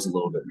knows a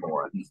little bit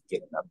more, and you can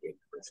get an updated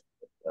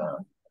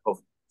version.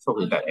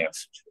 Hopefully that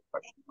answers your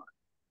question.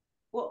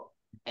 Well,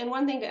 and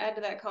one thing to add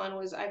to that, Con,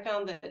 was I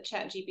found that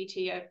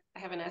ChatGPT, I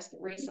haven't asked it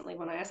recently.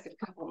 When I asked it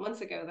a couple of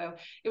months ago, though,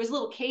 it was a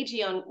little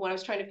cagey on when I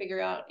was trying to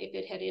figure out if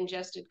it had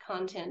ingested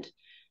content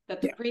that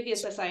the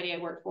previous society I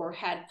worked for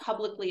had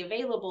publicly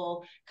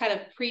available, kind of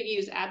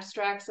previews,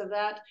 abstracts of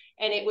that.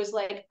 And it was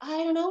like,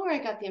 I don't know where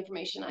I got the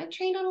information. I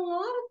trained on a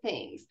lot of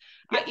things.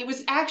 It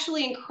was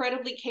actually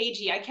incredibly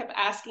cagey. I kept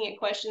asking it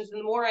questions.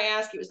 And the more I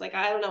asked, it was like,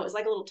 I don't know. It's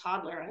like a little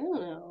toddler. I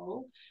don't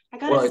know. I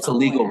got Well, it it's a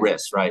legal somewhere.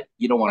 risk, right?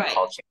 You don't want to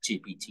call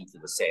ChatGPT to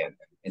the sand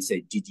and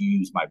say, did you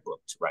use my book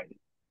to write it?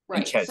 Right.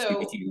 And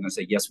ChatGPT is going to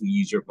say, yes, we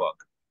use your book.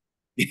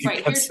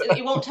 Right.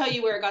 It won't tell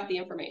you where it got the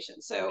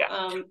information. So,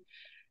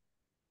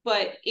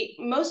 but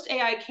most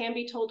AI can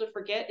be told to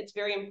forget. It's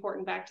very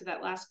important, back to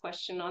that last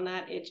question on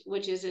that,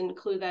 which is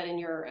include that in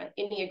your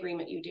any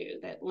agreement you do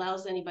that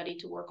allows anybody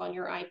to work on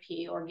your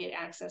IP or get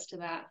access to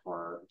that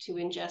to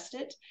ingest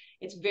it.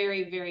 It's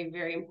very, very,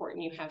 very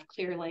important you have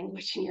clear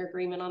language in your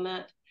agreement on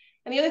that.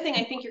 And the other thing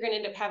I think you're going to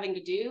end up having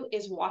to do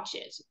is watch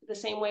it the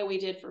same way we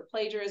did for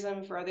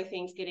plagiarism, for other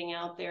things getting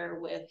out there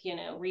with,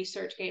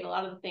 ResearchGate, a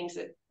lot of the things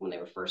that when they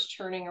were first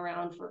churning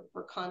around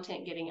for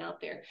content getting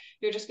out there,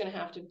 you're just going to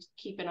have to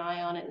keep an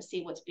eye on it and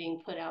see what's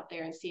being put out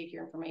there and see if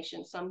your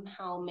information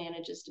somehow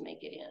manages to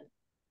make it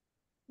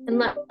in. And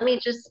let me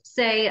just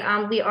say,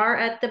 we are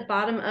at the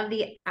bottom of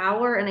the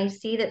hour, and I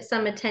see that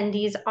some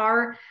attendees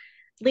are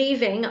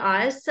leaving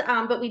us,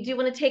 but we do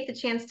want to take the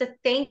chance to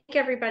thank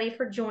everybody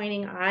for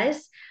joining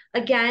us.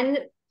 Again,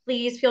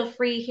 please feel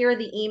free, here are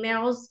the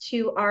emails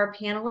to our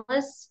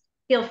panelists.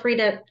 Feel free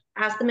to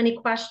ask them any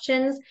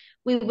questions.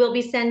 We will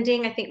be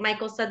sending, I think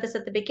Michael said this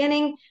at the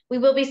beginning, we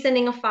will be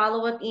sending a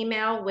follow-up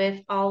email with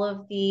all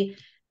of the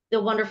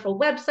wonderful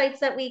websites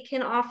that we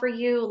can offer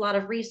you, a lot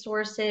of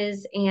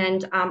resources,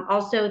 and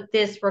also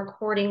this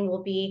recording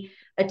will be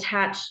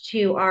attached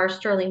to our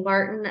Sterling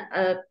Martin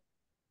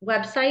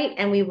website,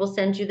 and we will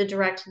send you the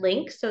direct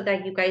link so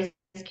that you guys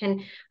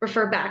can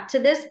refer back to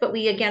this. But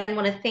we again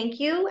want to thank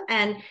you,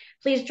 and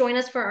please join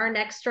us for our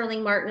next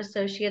Sterling Martin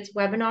Associates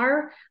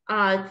webinar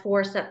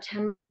for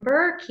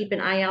September. Keep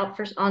an eye out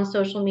on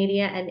social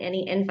media and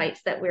any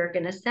invites that we're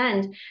going to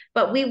send.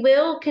 But we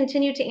will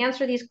continue to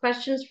answer these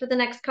questions for the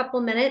next couple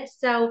minutes.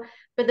 So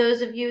for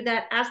those of you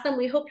that asked them,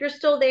 we hope you're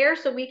still there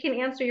so we can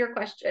answer your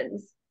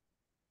questions.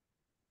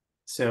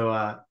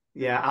 So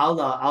yeah,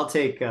 I'll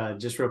take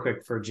just real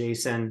quick for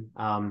Jason.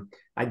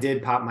 I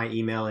did pop my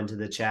email into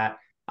the chat.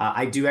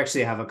 I do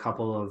actually have a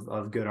couple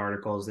of good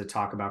articles that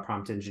talk about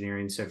prompt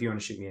engineering. So if you want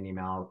to shoot me an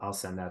email, I'll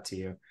send that to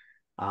you.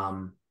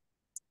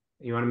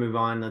 You want to move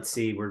on? Let's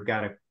see. We've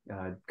got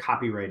a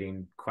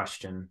copywriting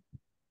question.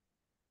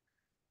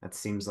 That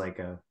seems like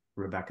a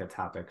Rebecca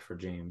topic for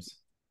James.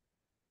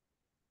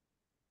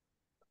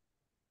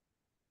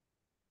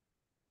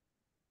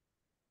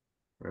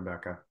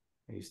 Rebecca,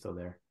 are you still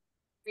there?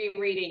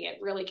 Rereading it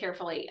really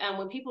carefully.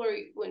 When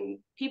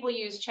people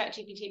use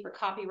ChatGPT for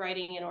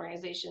copywriting in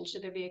organizations,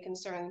 should there be a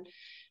concern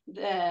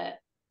that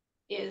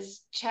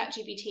is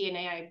ChatGPT an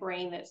AI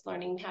brain that's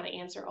learning how to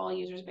answer all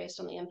users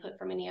based on the input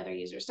from any other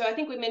users? So I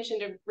think we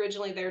mentioned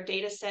originally their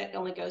data set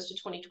only goes to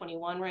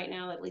 2021 right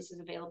now, at least is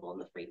available in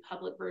the free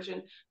public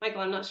version.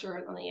 Michael, I'm not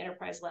sure on the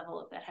enterprise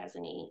level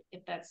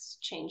if that's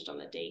changed on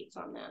the dates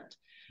on that.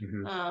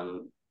 Mm-hmm.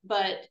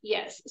 But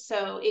yes,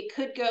 so it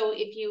could go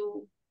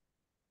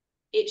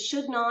it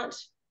should not,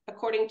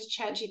 according to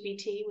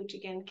ChatGPT, which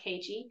again,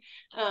 cagey,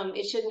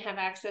 it shouldn't have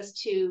access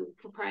to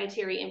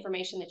proprietary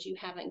information that you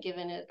haven't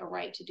given it a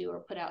right to do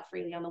or put out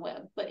freely on the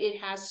web, but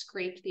it has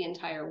scraped the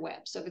entire web.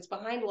 So if it's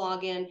behind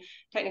login,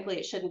 technically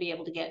it shouldn't be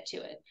able to get to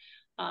it.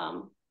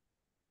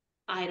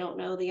 I don't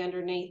know the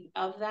underneath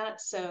of that.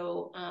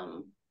 So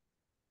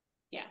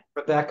yeah.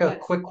 Rebecca,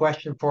 quick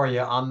question for you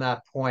on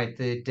that point.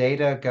 The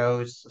data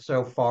goes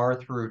so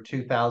far through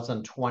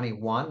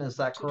 2021, is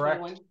that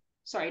correct?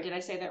 Sorry, did I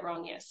say that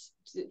wrong? Yes,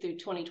 through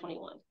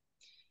 2021.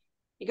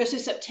 It goes to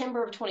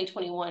September of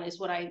 2021 is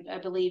what I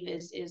believe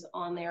is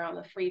on there on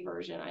the free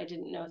version. I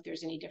didn't know if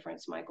there's any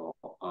difference, Michael,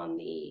 on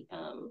the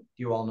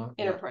you all know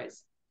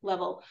enterprise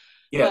level.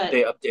 Yeah, but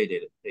they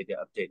updated it. They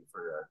updated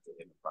for the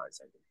enterprise,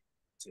 I think,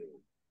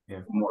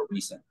 to more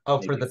recent.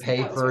 Oh, for the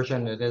paid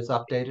version, it is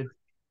updated?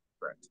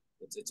 Correct.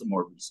 It's a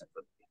more recent.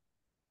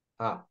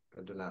 Ah,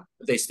 good to know.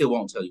 But they still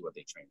won't tell you what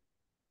they trained.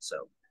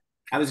 So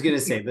I was going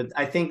to say, but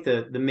I think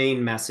the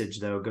main message,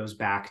 though, goes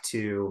back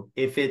to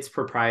if it's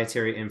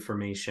proprietary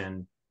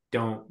information,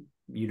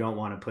 you don't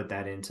want to put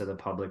that into the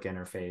public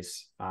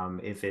interface.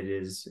 If it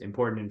is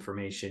important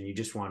information, you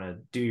just want to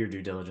do your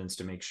due diligence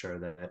to make sure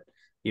that,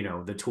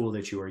 the tool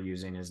that you are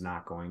using is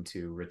not going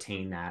to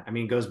retain that. I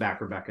mean, it goes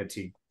back, Rebecca,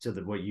 to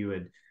what you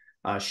had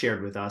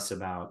shared with us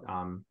about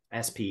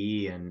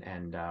SPE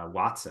and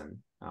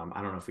Watson.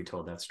 I don't know if we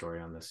told that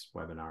story on this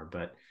webinar,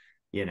 but,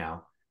 we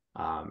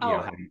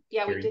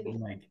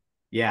didn't.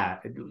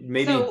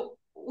 Maybe. So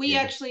we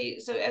actually,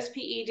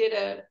 SPE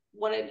did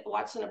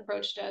Watson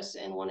approached us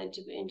and wanted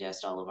to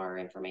ingest all of our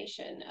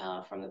information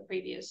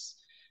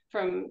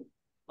from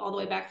all the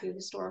way back through the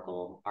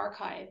historical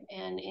archive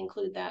and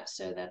include that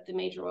so that the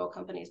major oil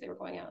companies they were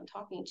going out and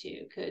talking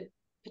to could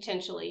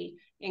potentially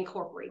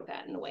incorporate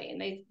that in a way.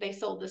 And they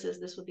sold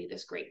this would be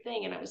this great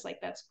thing. And I was like,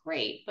 that's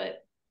great, but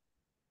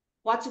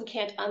Watson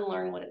can't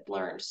unlearn what it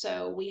learned.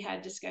 So we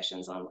had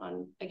discussions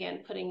on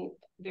again, putting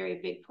very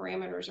big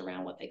parameters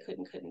around what they could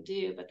and couldn't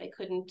do, but they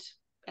couldn't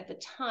at the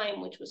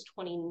time, which was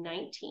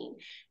 2019,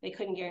 they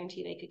couldn't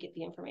guarantee they could get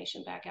the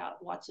information back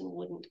out. Watson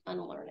wouldn't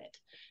unlearn it.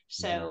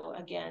 So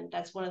again,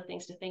 that's one of the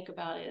things to think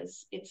about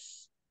is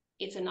it's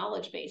a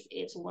knowledge base.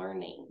 It's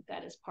learning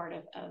that is part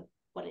of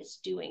what it's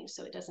doing.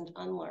 So it doesn't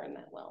unlearn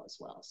that well as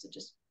well. So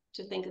just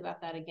to think about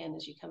that again,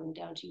 as you come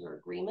down to your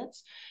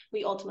agreements,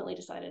 we ultimately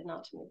decided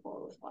not to move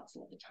forward with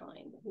Watson at the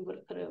time. We would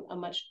have put a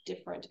much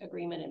different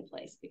agreement in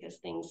place because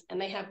and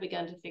they have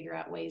begun to figure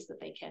out ways that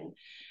they can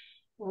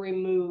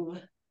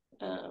remove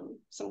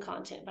some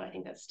content, but I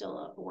think that's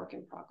still a work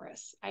in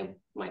progress.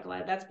 Michael,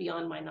 that's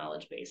beyond my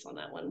knowledge base on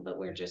that one, but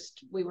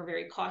we were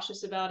very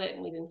cautious about it,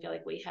 and we didn't feel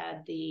like we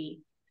had the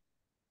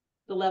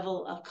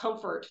level of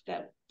comfort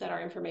that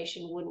our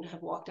information wouldn't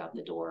have walked out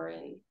the door,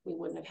 and we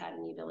wouldn't have had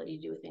any ability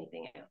to do with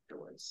anything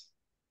afterwards.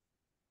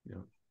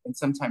 Yeah. And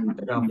sometimes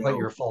you don't put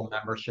your full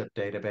membership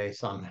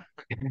database on.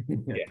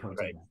 Yeah,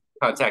 right.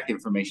 Contact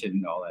information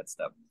and all that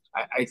stuff.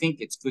 I think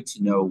it's good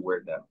to know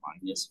where that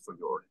line is for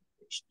your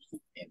organization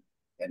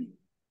and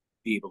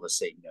be able to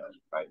say no,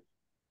 right?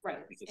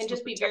 Right. Because and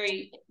just be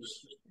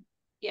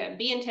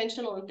be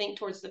intentional and think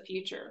towards the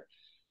future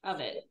of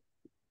it.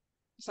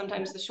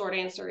 Sometimes the short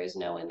answer is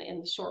no in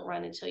the short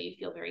run until you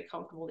feel very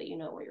comfortable that you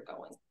know where you're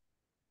going.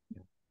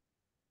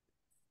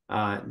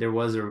 There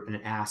was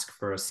an ask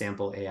for a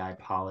sample AI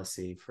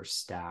policy for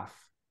staff.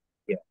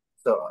 Yeah,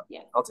 so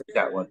I'll take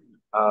that one.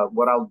 I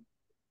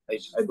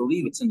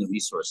believe it's in the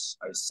resource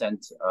I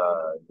sent,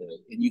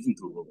 and you can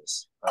Google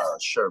this.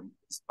 Sure,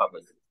 it's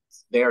public.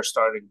 They are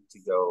starting to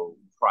go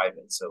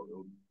private, so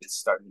it's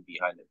starting to be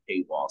behind the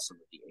paywall. Some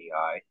of the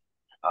AI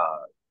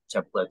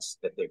templates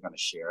that they're going to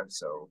share.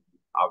 So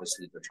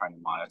obviously, they're trying to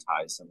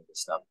monetize some of the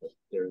stuff, but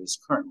there is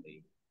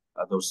currently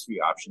those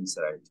three options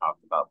that I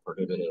talked about: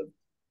 prohibitive,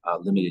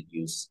 limited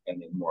use, and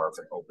then more of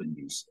an open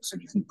use. So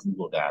you can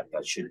Google that.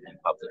 That should be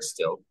public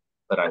still.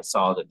 But I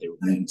saw that they were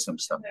moving some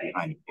stuff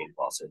behind the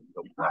paywall, so you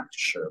don't want to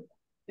share,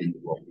 then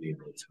you won't be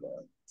able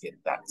to get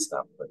that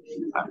stuff. But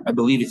I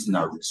believe it's in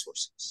our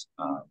resources.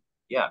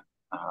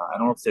 I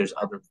don't know if there's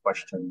other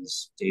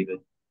questions. David,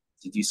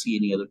 did you see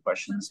any other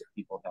questions that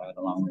people had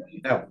along the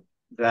way? No,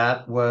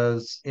 that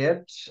was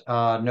it.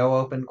 No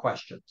open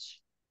questions.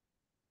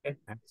 Okay.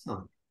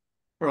 Excellent.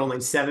 We're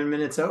only 7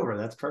 minutes over.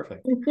 That's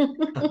perfect.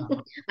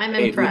 I'm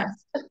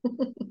impressed.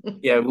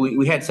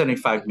 We had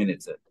 75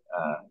 minutes of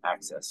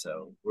access,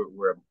 so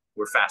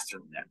we're faster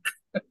than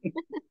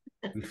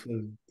that. We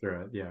flew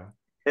through it, yeah.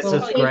 This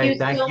is great.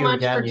 Thank you much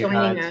again, for you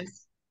joining guys.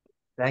 us.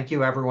 Thank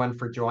you, everyone,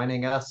 for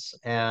joining us,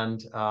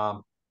 and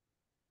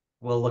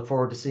we'll look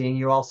forward to seeing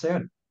you all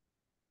soon.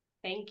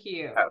 Thank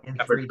you.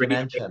 Have a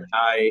great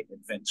AI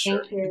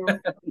adventure. Thank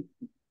you.